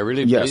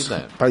believe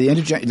that. By the end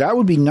of January, that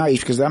would be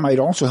nice because that might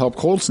also help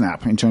Cold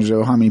Snap in terms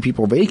of how many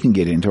people they can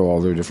get into all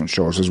their different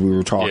shows, as we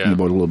were talking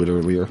about a little bit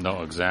earlier.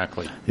 No,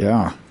 exactly.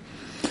 Yeah.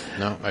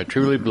 No, I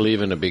truly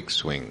believe in a big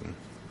swing.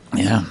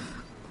 Yeah.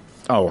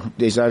 Oh,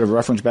 is that a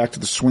reference back to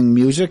the swing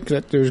music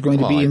that there's going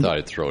to be? I thought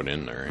I'd throw it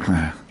in there.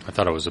 I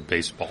thought it was a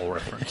baseball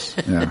reference.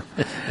 Yeah.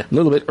 A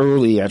little bit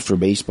early yet for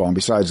baseball, and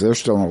besides, they're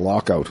still in a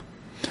lockout.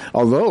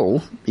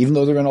 Although, even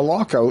though they're in a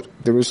lockout,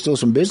 there is still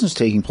some business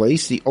taking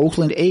place. The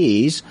Oakland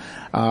A's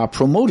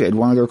promoted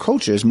one of their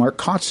coaches, Mark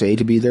Kotsay,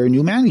 to be their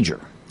new manager.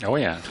 Oh,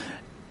 yeah.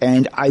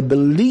 And I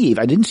believe,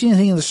 I didn't see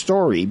anything in the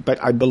story,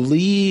 but I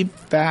believe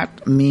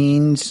that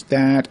means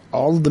that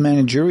all of the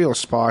managerial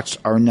spots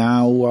are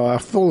now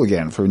full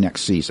again for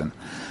next season.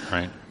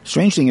 Right.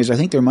 Strange thing is, I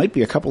think there might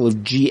be a couple of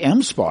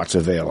GM spots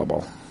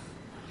available.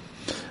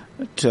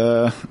 But,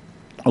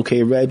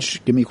 okay, Reg,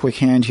 give me a quick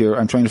hand here.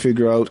 I'm trying to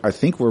figure out, I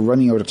think we're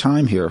running out of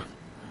time here.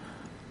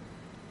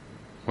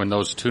 When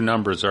those two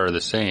numbers are the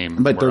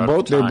same, but they're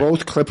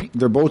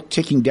both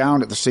ticking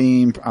down at the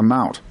same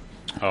amount.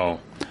 Oh.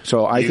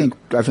 So I think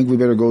we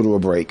better go to a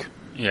break.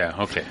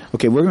 Yeah, okay.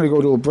 Okay, we're going to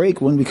go to a break.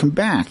 When we come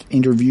back,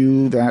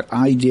 interview that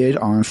I did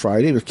on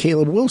Friday with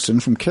Caleb Wilson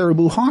from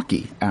Caribou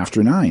Hockey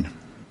after 9.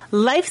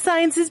 Life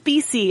Sciences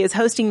BC is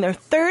hosting their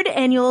 3rd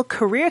annual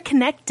Career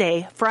Connect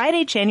Day,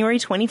 Friday, January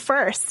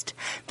 21st.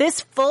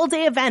 This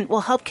full-day event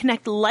will help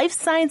connect life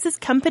sciences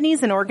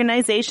companies and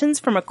organizations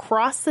from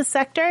across the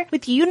sector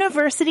with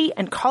university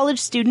and college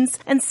students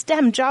and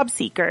STEM job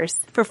seekers.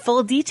 For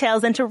full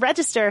details and to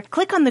register,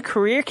 click on the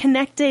Career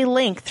Connect Day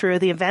link through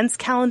the events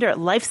calendar at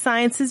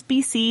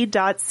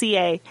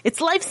lifesciencesbc.ca.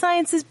 It's Life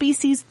Sciences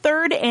BC's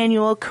 3rd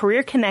annual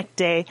Career Connect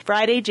Day,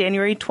 Friday,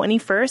 January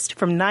 21st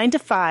from 9 to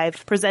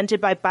 5,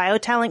 presented by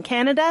BioTalent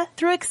Canada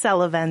through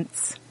Excel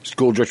Events.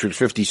 School District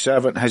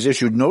 57 has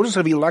issued notice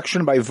of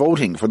election by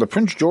voting for the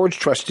Prince George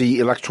Trustee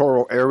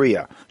electoral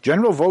area.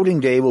 General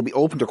voting day will be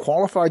open to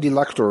qualified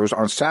electors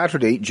on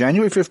Saturday,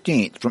 January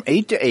 15th from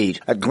 8 to 8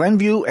 at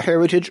Glenview,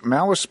 Heritage,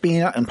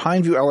 Malaspina, and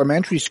Pineview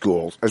Elementary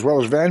Schools, as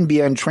well as Van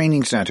Bien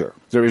Training Center.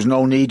 There is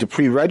no need to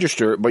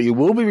pre-register, but you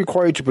will be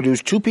required to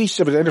produce 2 pieces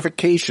of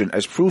identification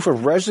as proof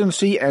of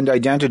residency and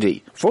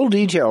identity. Full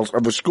details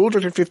of the School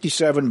District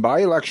 57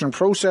 by-election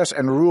process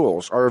and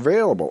rules are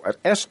available at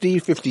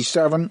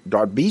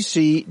sd57.bc.ca.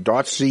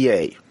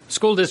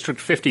 School District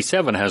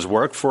 57 has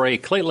work for a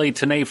Lheidli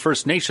T'enneh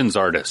First Nations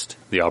artist.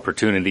 The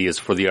opportunity is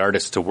for the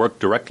artist to work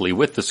directly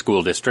with the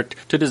school district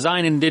to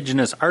design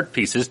Indigenous art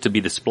pieces to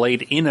be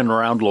displayed in and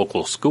around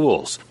local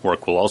schools.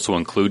 Work will also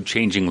include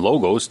changing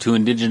logos to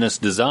Indigenous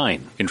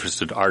design.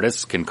 Interested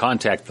artists can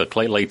contact the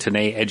Lheidli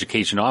T'enneh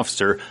Education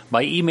Officer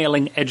by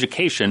emailing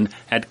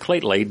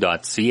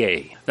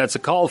education@lheidli.ca. That's a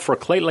call for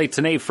Lheidli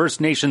T'enneh First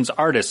Nations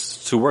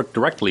artists to work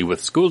directly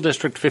with School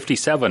District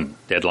 57.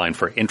 Deadline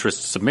for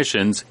interest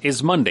submissions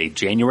is Monday,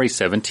 January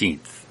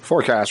 17th.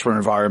 Forecast for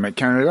Environment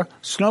Canada.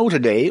 Snow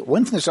today,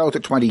 wind from the south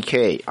at 20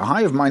 km, a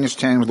high of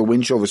 -10 with a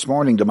wind chill this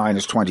morning to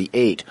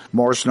 -28.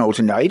 More snow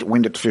tonight,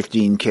 wind at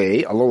 15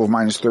 km, a low of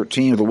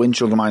 -13 with a wind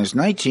chill to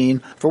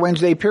 -19. For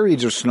Wednesday,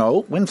 periods of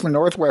snow, wind from the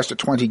northwest at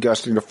 20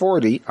 gusting to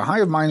 40, a high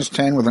of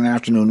 -10 with an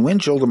afternoon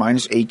wind chill to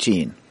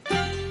 -18.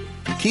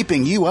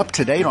 Keeping you up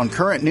to date on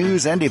current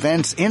news and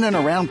events in and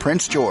around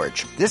Prince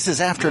George. This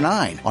is After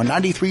 9 on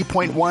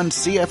 93.1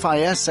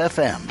 CFIS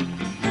FM.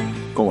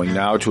 Going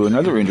now to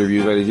another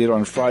interview that I did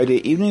on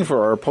Friday evening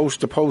for our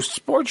Post-to-Post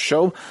sports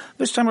show.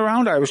 This time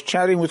around, I was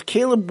chatting with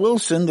Caleb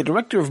Wilson, the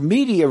Director of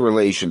Media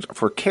Relations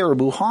for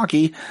Caribou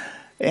Hockey.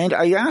 And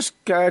I asked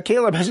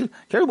Caleb,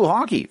 Caribou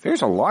Hockey,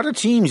 there's a lot of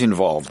teams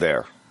involved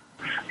there.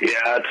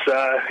 Yeah,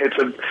 it's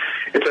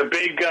a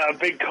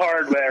big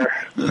card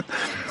there.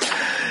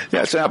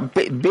 Yeah, so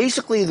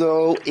basically,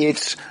 though,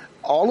 it's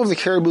all of the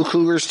Caribou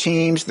Cougars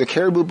teams, the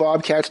Caribou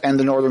Bobcats, and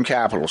the Northern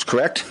Capitals,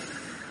 correct?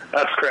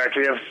 That's correct.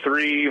 We have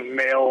 3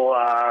 male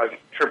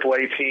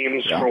AAA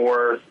teams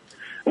for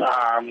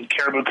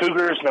Caribou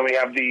Cougars, and then we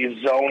have the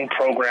Zone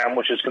program,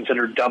 which is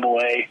considered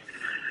AA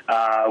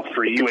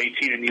for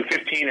U18 and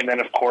U15, and then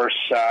of course,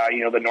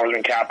 the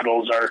Northern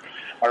Capitals are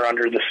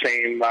under the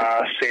same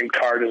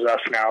card as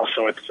us now.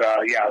 So it's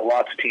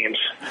lots of teams.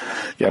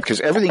 Yeah, because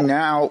everything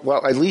now,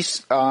 well, at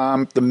least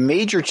the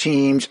major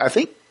teams, I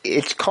think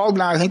it's called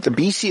now, the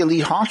BC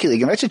Elite Hockey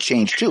League, and that's a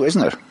change too,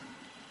 isn't it?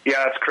 Yeah,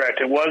 that's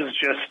correct. It was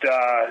just,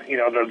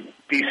 the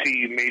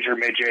BC Major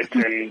Midget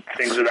and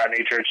things of that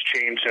nature. It's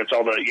changed. It's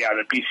all the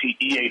BC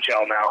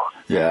EHL now.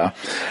 Yeah.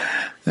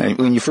 And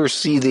when you first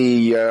see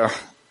the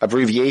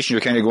abbreviation,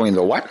 you're kind of going,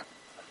 the what?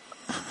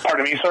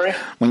 Pardon me, sorry?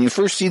 When you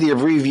first see the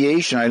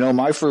abbreviation, I know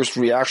my first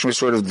reaction was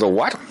sort of the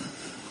what?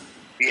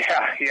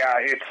 Yeah,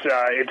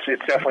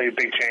 it's definitely a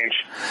big change.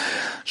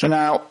 So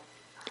now,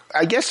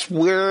 I guess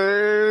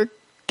we're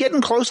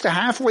getting close to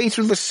halfway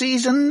through the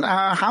season.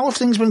 How have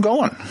things been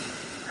going?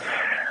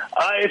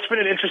 It's been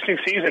an interesting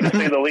season, to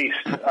say the least.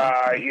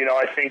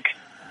 I think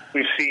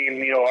we've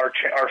seen,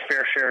 our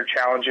fair share of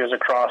challenges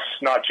across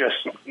not just,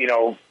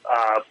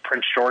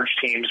 Prince George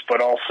teams,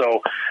 but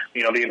also,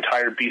 the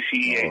entire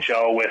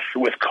BCEHL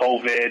with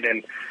COVID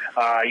and,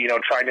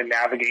 trying to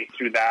navigate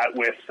through that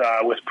with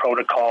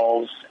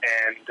protocols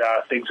and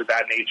things of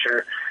that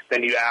nature.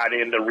 Then you add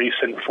in the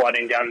recent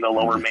flooding down in the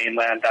lower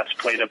mainland. That's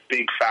played a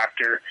big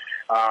factor,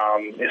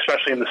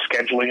 especially in the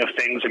scheduling of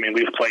things. I mean,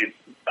 we've played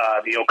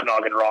the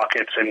Okanagan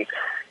Rockets and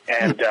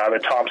the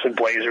Thompson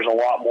Blazers a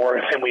lot more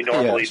than we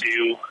normally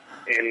do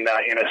in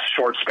a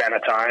short span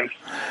of time.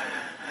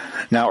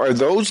 Now, are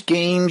those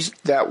games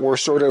that were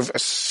sort of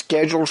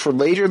scheduled for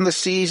later in the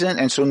season,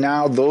 and so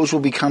now those will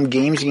become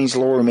games against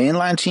lower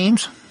mainland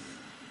teams?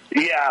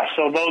 Yeah,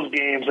 so those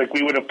games, like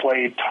we would have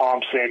played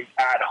Thompson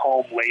at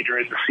home later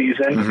in the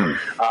season,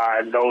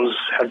 and those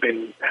have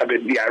been,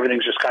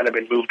 everything's just kind of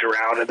been moved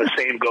around, and the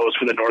same goes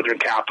for the Northern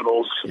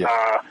Capitals.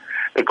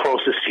 The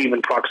closest team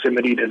in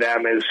proximity to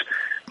them is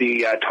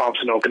the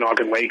Thompson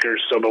Okanagan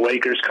Lakers. So the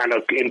Lakers kind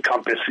of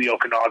encompass the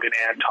Okanagan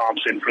and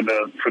Thompson for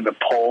the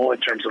poll in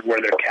terms of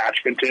where their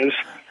catchment is.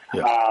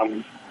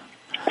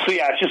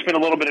 It's just been a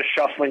little bit of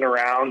shuffling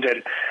around,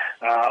 and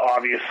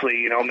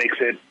obviously, makes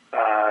it.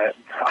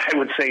 I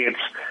would say it's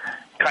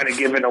kind of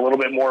given a little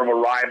bit more of a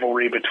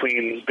rivalry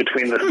between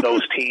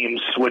those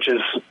teams, which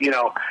is,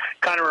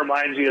 kind of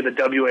reminds you of the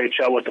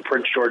WHL with the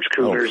Prince George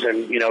Cougars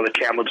and, the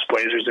Kamloops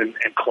Blazers and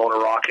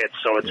Kelowna Rockets.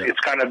 So it's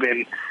kind of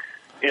been,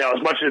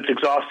 as much as it's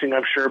exhausting,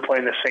 I'm sure,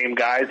 playing the same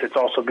guys, it's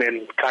also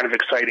been kind of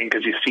exciting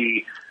because you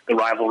see the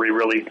rivalry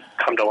really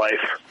come to life.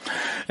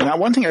 And now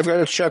one thing I've got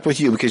to check with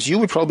you, because you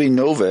would probably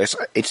know this,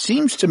 it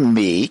seems to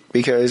me,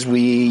 because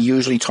we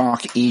usually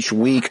talk each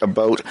week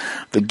about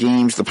the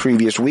games the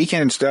previous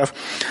weekend and stuff,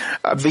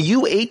 the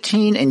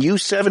U18 and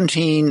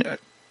U17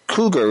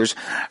 Cougars,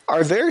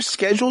 are their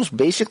schedules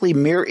basically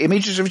mirror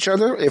images of each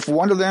other? If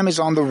one of them is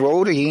on the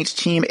road against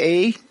Team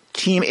A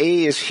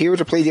is here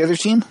to play the other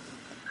team?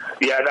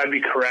 Yeah, that'd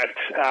be correct.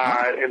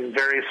 And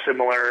very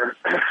similar,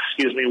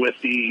 with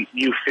the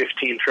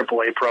U15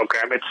 AAA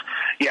program.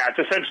 It's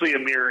essentially a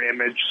mirror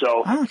image.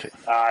 So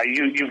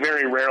you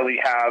very rarely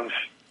have,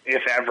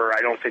 if ever,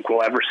 I don't think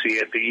we'll ever see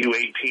it, the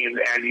U18s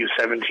and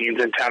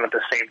U17s in town at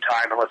the same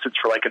time, unless it's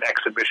for like an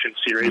exhibition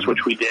series,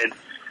 which we did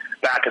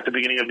back at the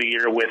beginning of the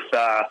year with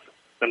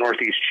the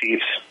Northeast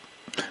Chiefs.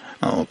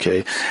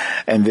 Okay.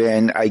 And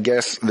then I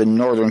guess the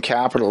Northern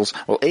Capitals,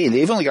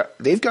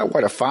 they've got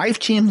what, a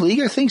 5-team league,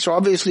 I think? So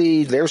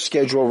obviously their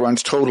schedule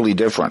runs totally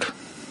different.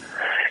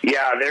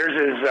 Yeah, theirs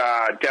is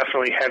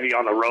definitely heavy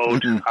on the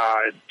road.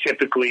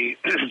 Typically,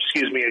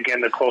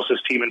 again, the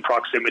closest team in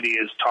proximity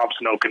is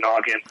Thompson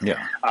Okanagan.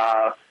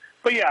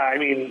 But yeah, I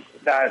mean,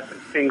 that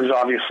things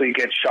obviously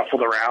get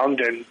shuffled around,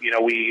 and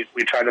we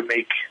try to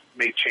make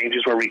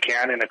changes where we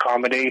can and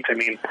accommodate. I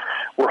mean,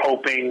 we're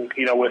hoping,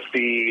 with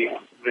the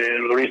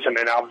recent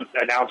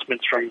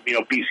announcements from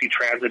BC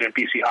Transit and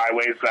BC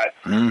Highways that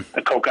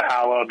the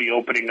Coquihalla will be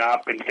opening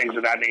up and things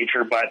of that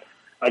nature. But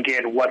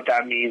again, what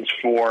that means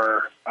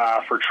for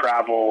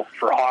travel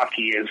for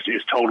hockey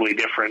is totally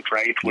different,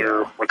 right?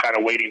 We're kind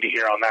of waiting to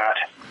hear on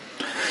that.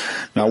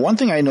 Now, one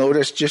thing I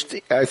noticed,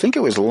 I think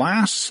it was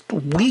last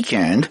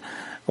weekend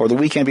or the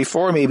weekend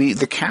before, maybe,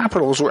 the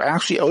Capitals were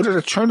actually out at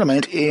a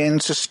tournament in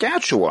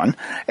Saskatchewan.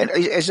 And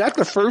is that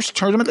the first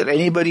tournament that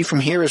anybody from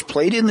here has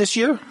played in this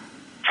year?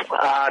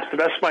 To the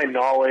best of my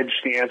knowledge,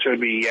 the answer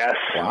would be yes.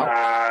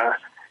 Wow.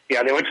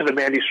 They went to the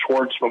Mandy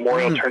Schwartz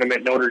Memorial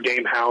Tournament. Notre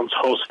Dame Hounds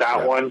host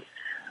that one.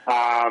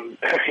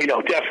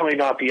 Definitely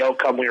not the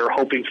outcome we were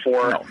hoping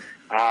for. No.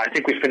 I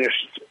think we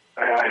finished,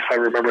 if I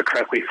remember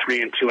correctly,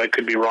 3-2. I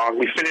could be wrong.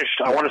 We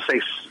finished, I want to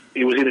say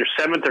it was either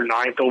 7th or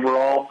 9th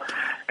overall,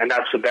 and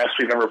that's the best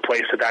we've ever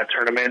placed at that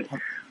tournament,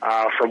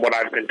 from what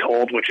I've been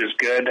told, which is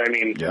good. I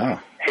mean,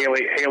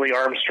 Haley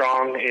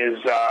Armstrong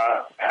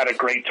had a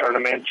great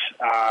tournament,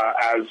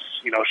 as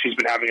she's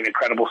been having an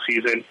incredible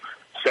season,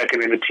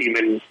 second in the team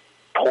in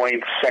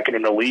points, second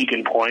in the league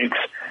in points.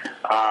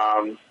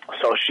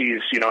 So she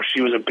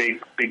was a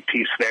big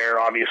piece there.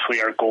 Obviously,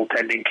 our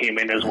goaltending came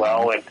in as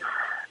well, and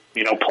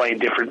playing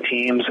different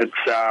teams, it's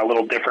a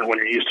little different when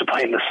you're used to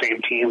playing the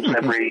same teams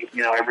every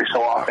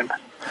so often.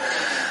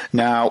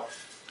 Now,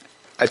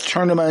 a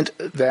tournament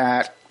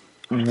that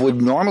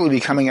would normally be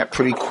coming up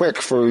pretty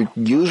quick for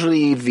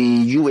usually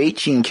the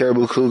U18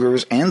 Caribou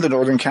Cougars and the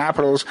Northern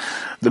Capitals,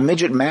 the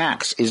Midget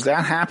Max, is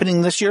that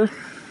happening this year?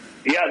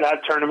 Yeah,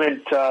 that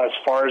tournament, as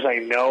far as I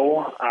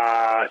know,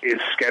 is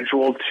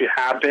scheduled to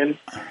happen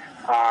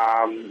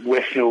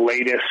with the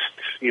latest,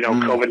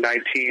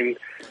 COVID-19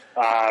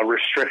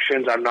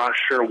 restrictions. I'm not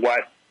sure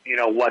what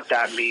what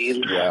that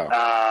means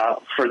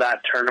for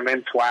that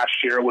tournament.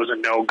 Last year it was a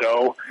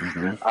no-go.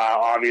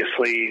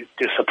 Obviously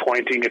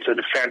disappointing. It's a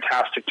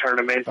fantastic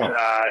tournament.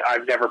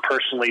 I've never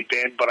personally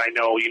been, but I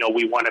know,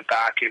 we won it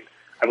back in,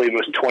 I believe it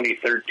was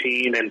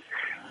 2013, and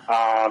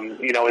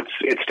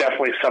it's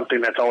definitely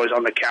something that's always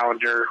on the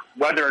calendar.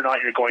 Whether or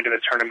not you're going to the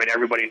tournament,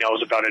 everybody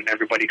knows about it, and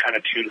everybody kind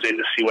of tunes in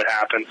to see what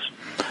happens.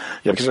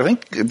 Yeah, because I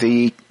think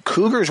the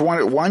Cougars won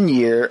it one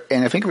year,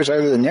 and I think it was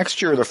either the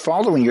next year or the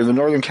following year. The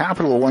Northern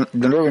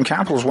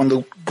Capitals won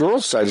the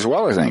girls' side as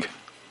well, I think.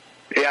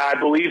 Yeah, I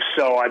believe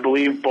so. I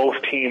believe both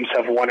teams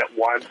have won it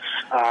once.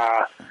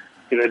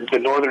 The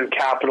Northern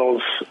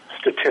Capitals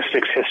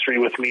statistics history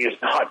with me is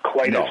not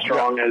quite as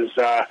strong as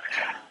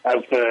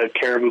the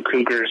Caribou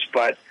Cougars,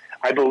 but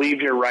I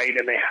believe you're right,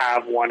 and they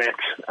have won it,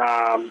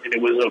 and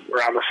it was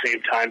around the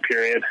same time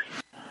period.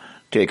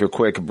 Take a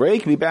quick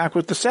break. Be back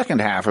with the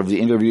second half of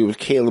the interview with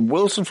Caleb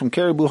Wilson from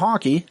Caribou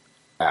Hockey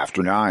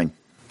after 9.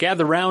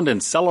 Gather round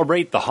and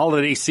celebrate the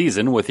holiday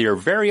season with your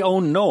very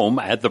own gnome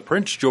at the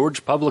Prince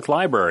George Public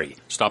Library.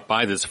 Stop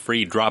by this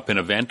free drop-in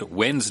event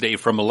Wednesday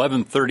from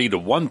 11:30 to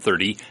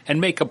 1:30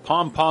 and make a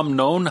pom-pom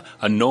gnome,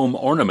 a gnome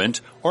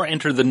ornament, or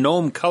enter the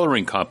gnome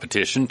coloring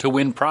competition to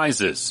win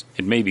prizes.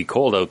 It may be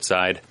cold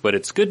outside, but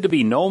it's good to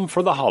be gnome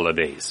for the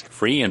holidays.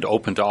 Free and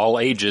open to all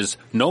ages,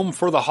 Gnome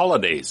for the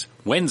Holidays.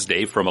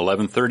 Wednesday from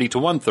 11:30 to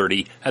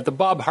 1:30 at the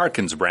Bob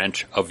Harkins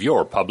branch of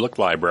your public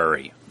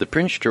library. The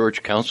Prince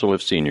George Council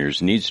of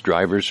Seniors needs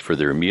drivers for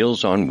their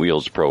Meals on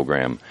Wheels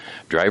program.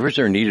 Drivers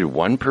are needed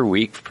one per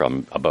week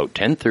from about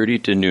 10:30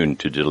 to noon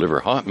to deliver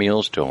hot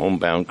meals to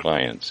homebound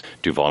clients.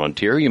 To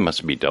volunteer, you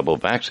must be double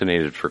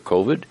vaccinated for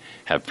COVID,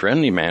 have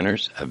friendly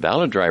manners, a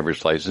valid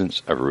driver's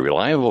license, a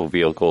reliable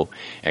vehicle,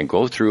 and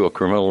go through a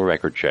criminal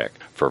record check.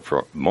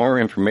 For more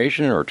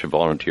information or to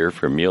volunteer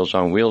for Meals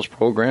on Wheels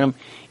program,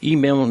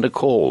 email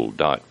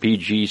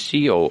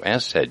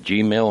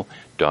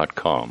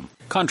nicole.pgcos@gmail.com.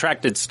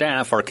 Contracted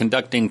staff are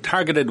conducting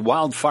targeted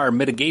wildfire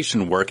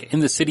mitigation work in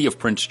the city of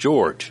Prince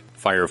George.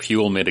 Fire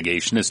fuel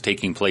mitigation is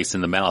taking place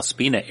in the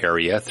Malaspina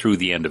area through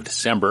the end of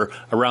December,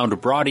 around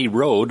Broady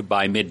Road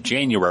by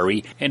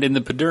mid-January, and in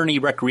the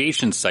Paderney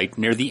Recreation Site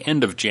near the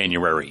end of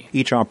January.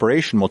 Each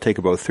operation will take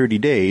about 30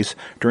 days,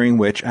 during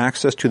which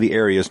access to the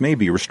areas may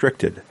be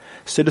restricted.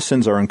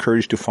 Citizens are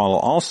encouraged to follow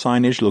all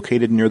signage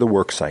located near the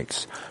work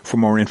sites. For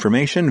more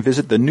information,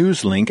 visit the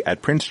news link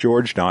at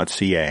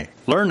princegeorge.ca.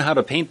 Learn how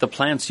to paint the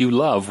plants you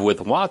love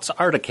with Watts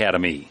Art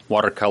Academy.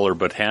 Watercolor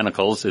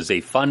Botanicals is a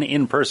fun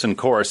in-person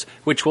course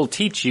which will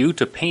teach you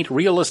to paint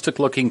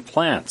realistic-looking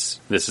plants.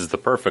 This is the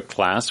perfect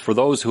class for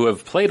those who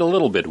have played a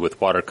little bit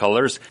with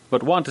watercolors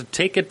but want to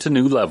take it to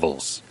new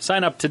levels.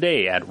 Sign up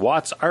today at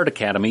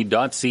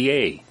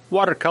wattsartacademy.ca.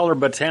 Watercolor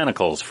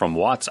Botanicals from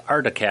Watts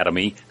Art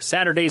Academy,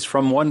 Saturdays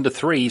from 1 to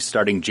 3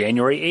 starting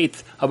January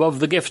 8th above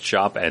the gift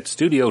shop at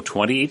Studio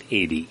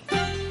 2880.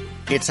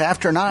 It's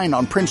after 9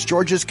 on Prince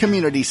George's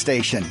Community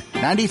Station,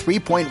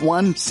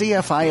 93.1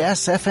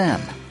 CFIS FM.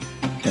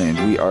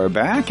 And we are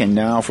back, and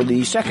now for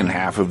the second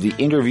half of the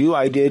interview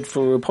I did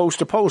for Post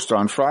to Post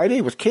on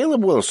Friday with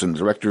Caleb Wilson,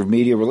 Director of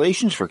Media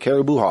Relations for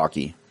Caribou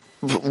Hockey.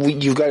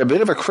 You've got a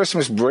bit of a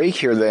Christmas break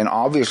here then,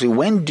 obviously.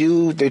 When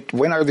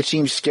are the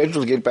teams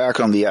scheduled to get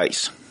back on the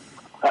ice?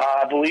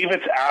 I believe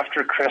it's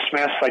after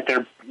Christmas.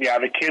 The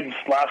kids'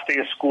 last day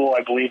of school,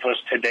 I believe, was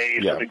today.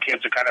 So the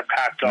kids are kind of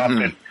packed up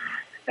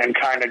and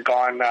kind of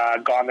gone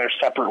their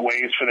separate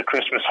ways for the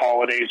Christmas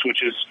holidays,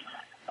 which is,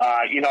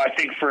 I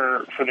think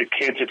for the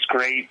kids it's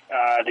great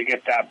to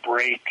get that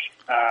break.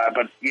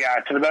 But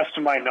to the best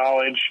of my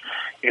knowledge,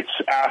 it's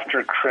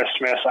after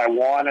Christmas. I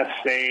want to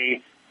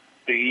say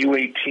the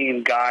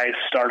U18 guys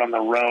start on the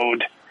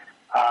road,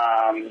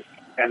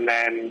 and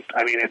then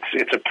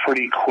it's a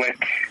pretty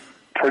quick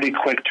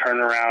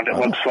turnaround. It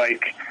looks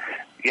like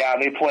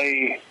they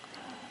play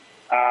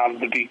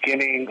the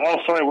beginning. Oh,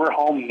 sorry, we're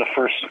home the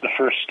first set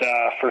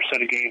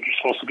of games. You're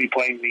supposed to be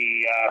playing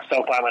the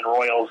South Island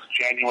Royals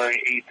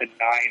January 8th and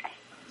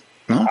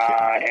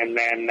 9th, and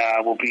then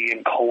we'll be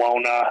in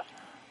Kelowna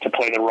to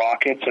play the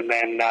Rockets, and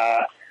then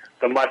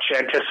the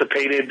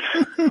much-anticipated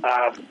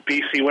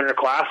BC Winter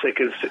Classic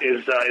is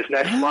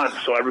next month,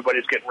 so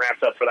everybody's getting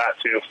ramped up for that,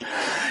 too.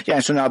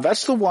 Yeah, so now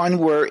that's the one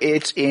where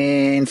it's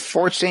in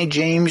Fort St.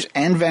 James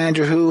and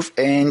Vanderhoof,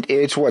 and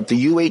it's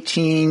the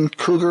U18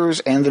 Cougars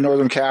and the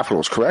Northern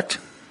Capitals, correct?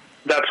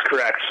 That's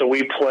correct. So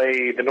we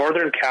play the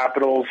Northern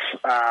Capitals,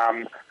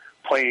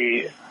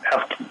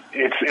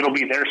 it'll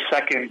be their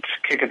second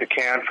kick at the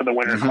can for the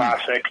Winter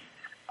Classic.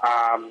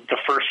 The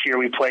first year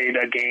we played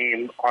a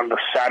game on the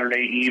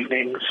Saturday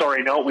evening.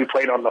 We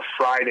played on the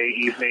Friday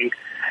evening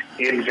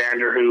in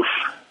Vanderhoof.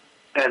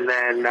 And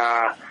then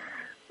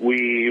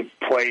we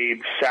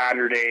played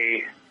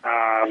Saturday,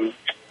 I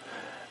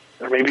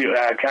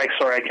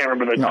can't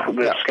remember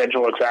the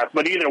schedule exact.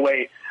 But either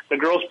way, the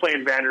girls play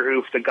in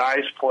Vanderhoof, the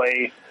guys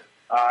play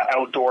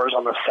outdoors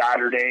on the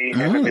Saturday,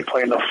 and then they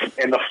play in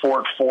the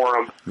Fort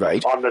Forum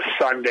on the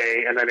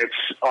Sunday, and then it's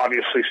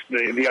obviously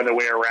the other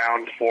way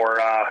around for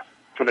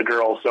the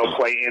girls. They'll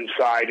play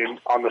inside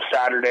on the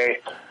Saturday,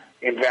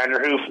 in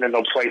Vanderhoof, and then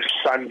they'll play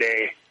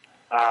Sunday.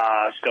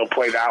 They'll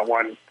play that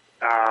one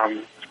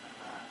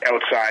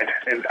outside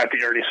at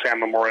the Ernie Sam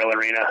Memorial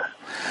Arena.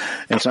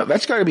 And so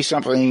that's got to be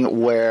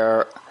something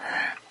where,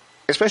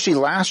 especially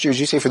last year, as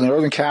you say, for the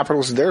Northern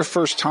Capitals, their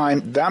first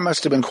time, that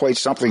must have been quite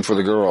something for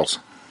the girls.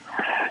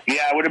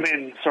 Yeah, it would have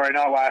been,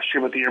 not last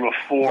year, but the year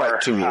before.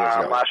 Right, 2 years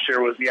ago. Last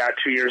year was,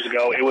 2 years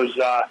ago. It was,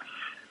 that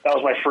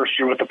was my first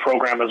year with the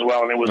program as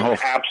well, and it was an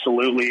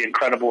absolutely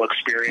incredible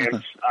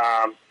experience.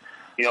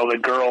 The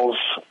girls,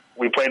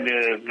 we played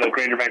the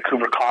Greater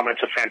Vancouver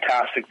Comets, a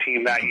fantastic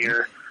team that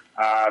year.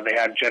 They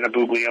had Jenna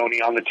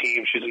Buglione on the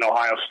team. She's an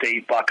Ohio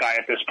State Buckeye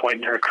at this point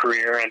in her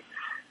career, and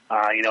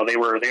they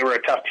were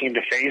a tough team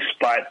to face,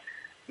 but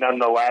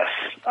nonetheless,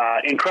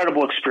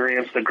 incredible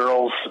experience. The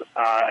girls,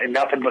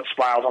 nothing but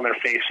smiles on their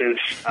faces.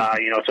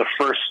 It's a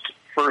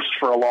first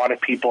for a lot of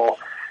people,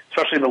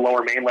 especially the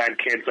Lower Mainland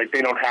kids. Like,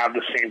 they don't have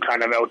the same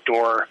kind of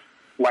outdoor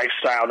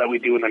lifestyle that we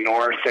do in the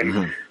North,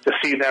 and to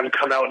see them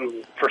come out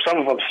and, for some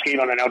of them, skate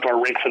on an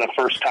outdoor rink for the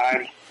first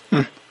time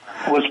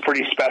was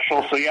pretty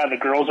special. So yeah, the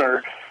girls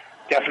are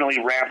definitely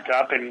ramped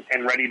up and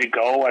ready to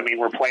go. I mean,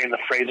 we're playing the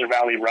Fraser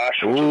Valley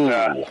Rush, which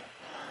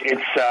is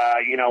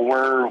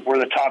we're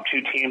the top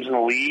 2 teams in the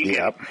league.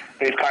 Yep.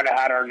 They've kind of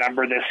had our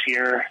number this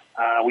year.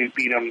 We've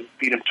beat them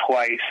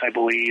twice, I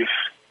believe,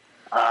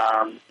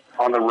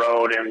 on the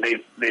road, and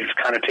they've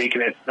kind of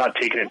not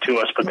taken it to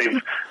us, but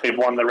they've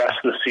won the rest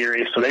of the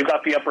series. So they've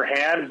got the upper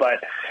hand,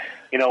 but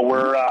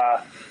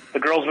the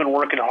girls have been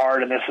working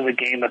hard, and this is a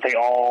game that they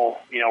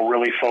all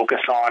really focus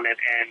on and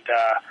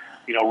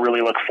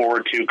really look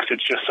forward to, because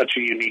it's just such a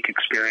unique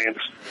experience.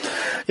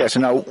 Yeah, so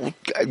now,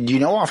 do you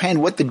know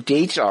offhand what the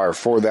dates are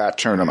for that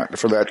tournament,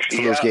 for those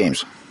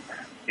games?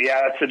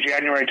 Yeah, that's the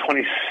January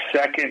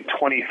 22nd,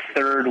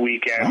 23rd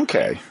weekend.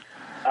 Okay.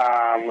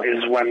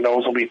 Is when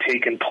those will be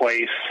taking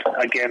place.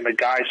 Again, the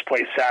guys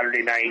play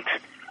Saturday night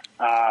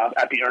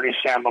at the Ernie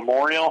Sam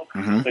Memorial.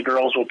 The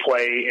girls will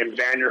play in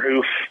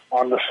Vanderhoof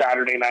on the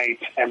Saturday night,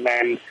 and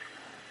then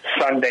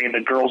Sunday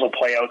the girls will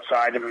play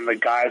outside, and then the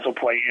guys will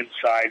play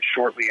inside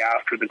shortly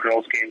after the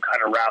girls' game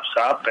kind of wraps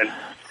up. And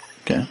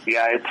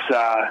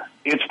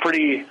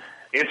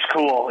it's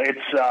cool.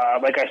 It's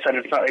like I said,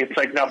 it's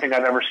like nothing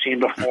I've ever seen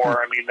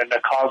before. I mean, the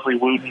Cosley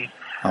Wooten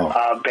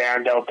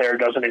band out there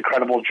does an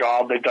incredible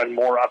job. They've done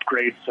more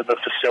upgrades to the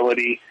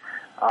facility.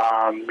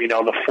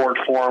 The Fort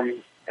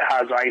Forum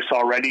has ice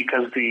already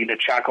because the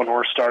Chaco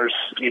North Stars,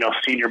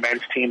 senior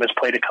men's team has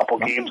played a couple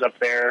games up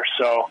there.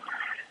 So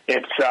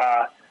it's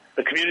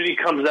the community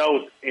comes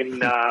out,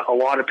 and a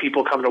lot of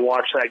people come to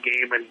watch that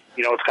game, and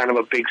it's kind of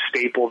a big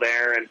staple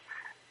there. And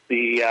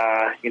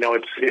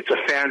it's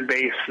a fan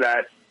base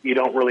that you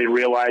don't really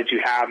realize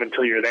you have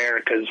until you're there,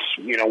 because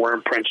we're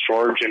in Prince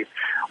George, and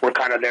we're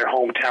kind of their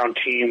hometown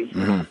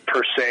team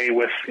per se.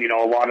 With a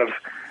lot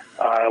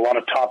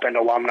of top end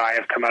alumni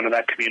have come out of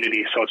that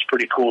community, so it's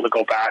pretty cool to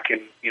go back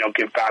and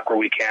give back where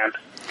we can.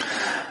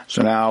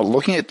 So now,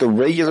 looking at the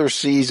regular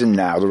season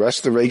now, the rest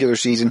of the regular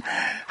season,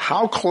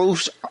 how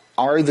close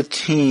are the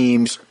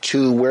teams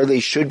to where they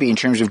should be in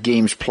terms of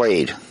games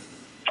played?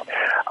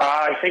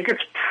 I think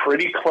it's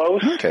pretty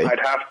close. Okay. I'd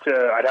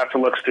have to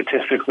look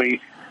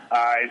statistically.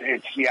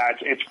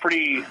 It's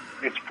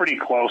pretty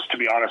close, to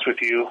be honest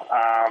with you.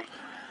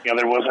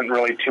 There wasn't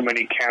really too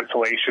many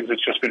cancellations.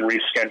 It's just been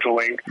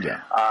rescheduling. Yeah.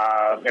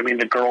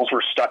 The girls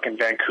were stuck in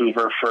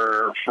Vancouver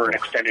for an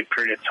extended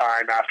period of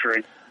time after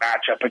a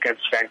matchup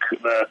against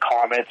the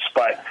Comets,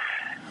 but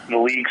the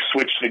league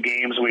switched the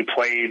games. We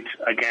played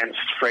against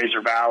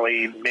Fraser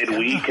Valley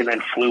midweek and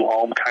then flew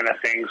home, kind of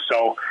thing.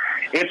 So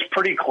it's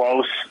pretty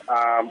close.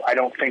 I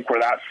don't think we're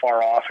that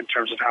far off in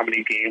terms of how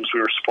many games we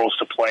were supposed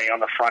to play on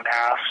the front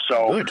half.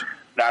 So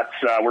that's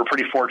we're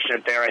pretty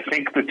fortunate there. I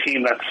think the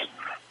team that's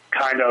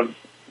kind of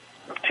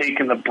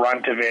taken the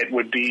brunt of it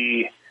would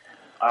be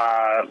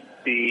the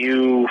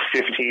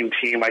U15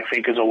 team. I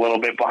think is a little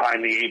bit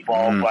behind the 8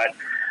 ball, but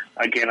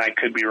again, I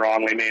could be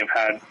wrong. They may have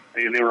had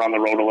they were on the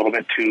road a little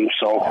bit too.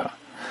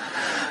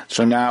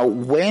 So now,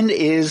 when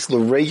is the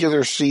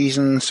regular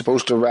season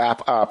supposed to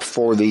wrap up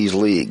for these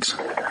leagues?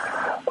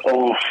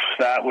 Oh,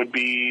 that would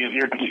be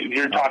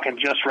you're talking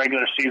just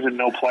regular season,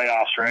 no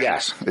playoffs, right?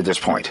 Yes, at this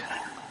point.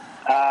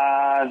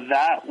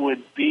 That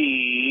would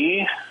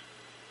be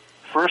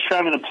first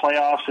round of the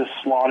playoffs is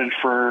slotted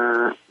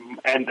for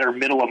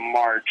middle of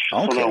March.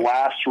 Okay. So the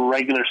last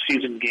regular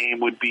season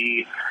game would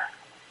be.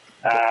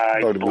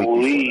 I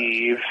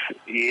believe,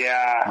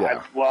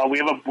 well,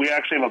 we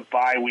actually have a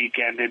bye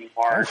weekend in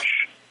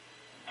March,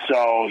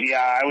 so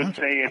I would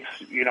say it's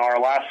our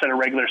last set of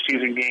regular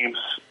season games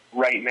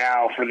right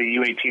now for the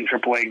U18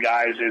 AAA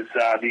guys is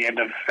the end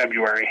of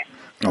February.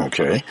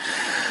 Okay.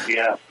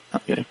 Yeah.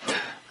 Okay.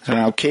 So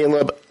now,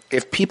 Caleb,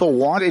 if people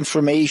want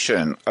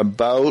information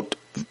about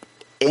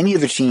any of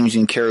the teams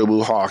in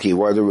Caribou hockey,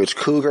 whether it's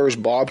Cougars,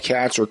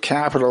 Bobcats, or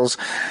Capitals,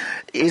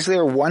 is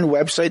there one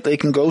website they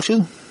can go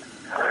to?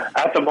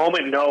 At the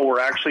moment, no. We're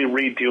actually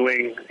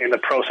in the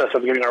process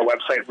of getting our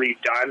website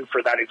redone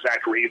for that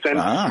exact reason.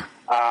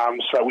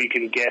 So we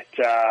can get,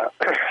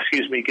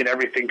 get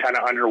everything kind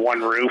of under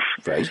one roof.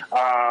 Right.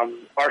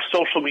 Our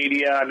social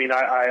media, I mean,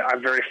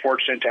 I'm very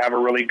fortunate to have a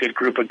really good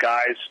group of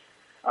guys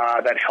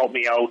that help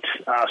me out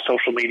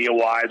social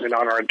media-wise and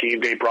on our game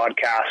day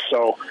broadcast.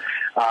 So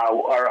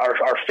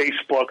our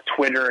Facebook,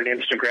 Twitter, and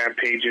Instagram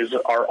pages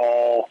are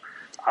all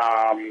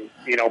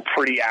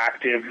pretty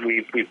active.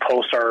 We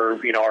post our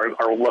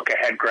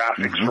look-ahead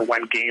graphics for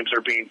when games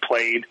are being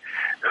played,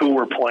 who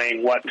we're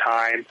playing, what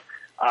time.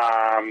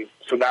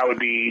 So that would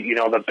be,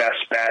 the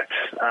best bet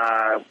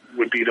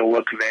would be to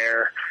look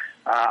there.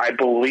 I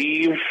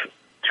believe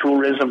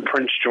Tourism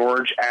Prince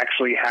George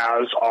actually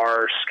has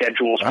our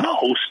schedules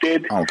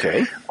posted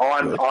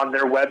on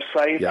their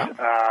website. Yeah.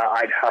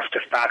 I'd have to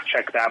fact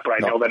check that, but I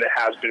know that it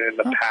has been in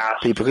the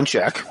past. People can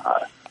check.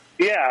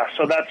 Yeah,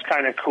 so that's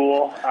kind of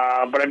cool.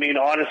 But I mean,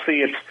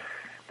 honestly,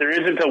 there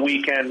isn't a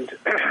weekend,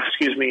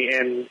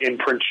 in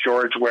Prince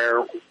George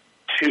where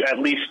at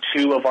least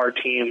two of our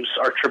teams,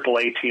 our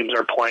AAA teams,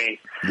 are playing.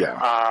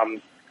 Yeah.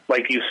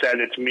 Like you said,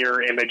 it's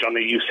mirror image on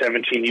the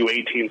U17,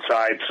 U18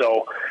 side.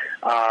 So,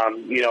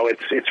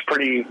 it's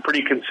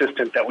pretty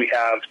consistent that we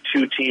have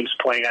two teams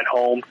playing at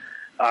home.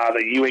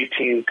 The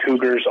U18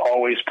 Cougars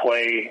always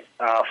play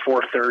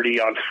 4:30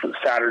 on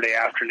Saturday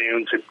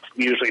afternoons. It's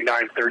usually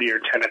 9:30 or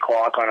 10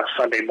 o'clock on a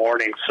Sunday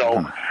morning.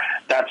 So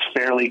that's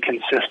fairly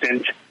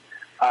consistent.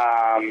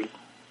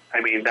 I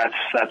mean,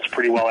 that's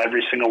pretty well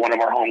every single one of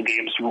our home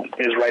games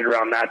is right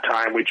around that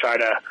time. We try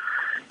to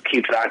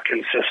keep that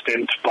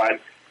consistent.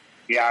 But,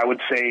 yeah, I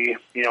would say,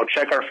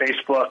 check our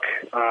Facebook,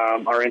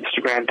 our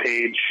Instagram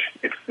page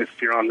if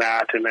you're on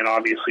that, and then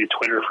obviously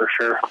Twitter for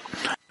sure.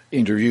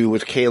 Interview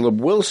with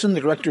Caleb Wilson,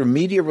 the Director of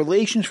Media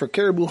Relations for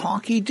Caribou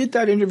Hockey. Did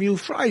that interview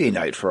Friday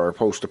night for our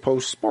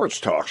Post-to-Post Sports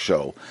Talk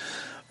show.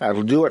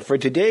 That'll do it for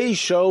today's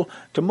show.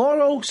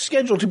 Tomorrow,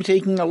 scheduled to be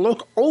taking a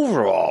look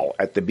overall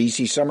at the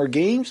BC Summer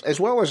Games, as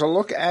well as a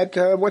look at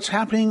what's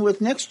happening with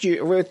next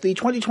year, with the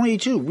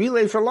 2022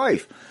 Relay for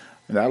Life.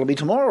 And that'll be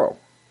tomorrow,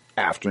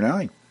 after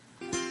 9.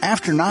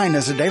 After 9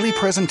 is a daily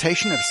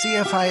presentation of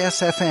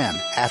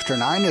CFIS-FM. After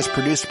 9 is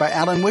produced by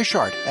Alan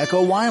Wishart,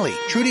 Echo Wiley,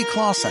 Trudy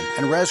Clausen,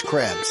 and Rez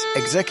Krebs.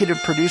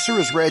 Executive producer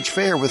is Reg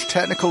Fair with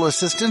technical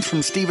assistance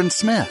from Stephen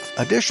Smith.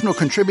 Additional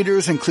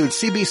contributors include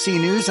CBC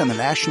News and the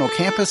National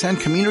Campus and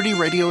Community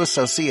Radio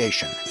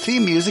Association.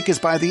 Theme music is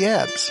by The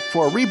Ebbs.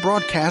 For a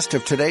rebroadcast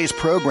of today's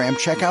program,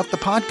 check out the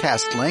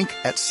podcast link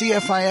at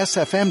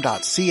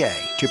cfisfm.ca.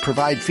 To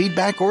provide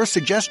feedback or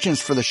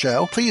suggestions for the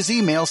show, please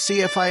email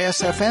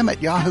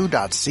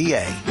cfisfm@yahoo.ca.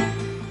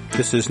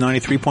 This is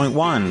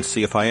 93.1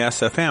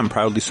 CFIS-FM,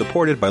 proudly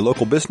supported by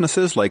local businesses like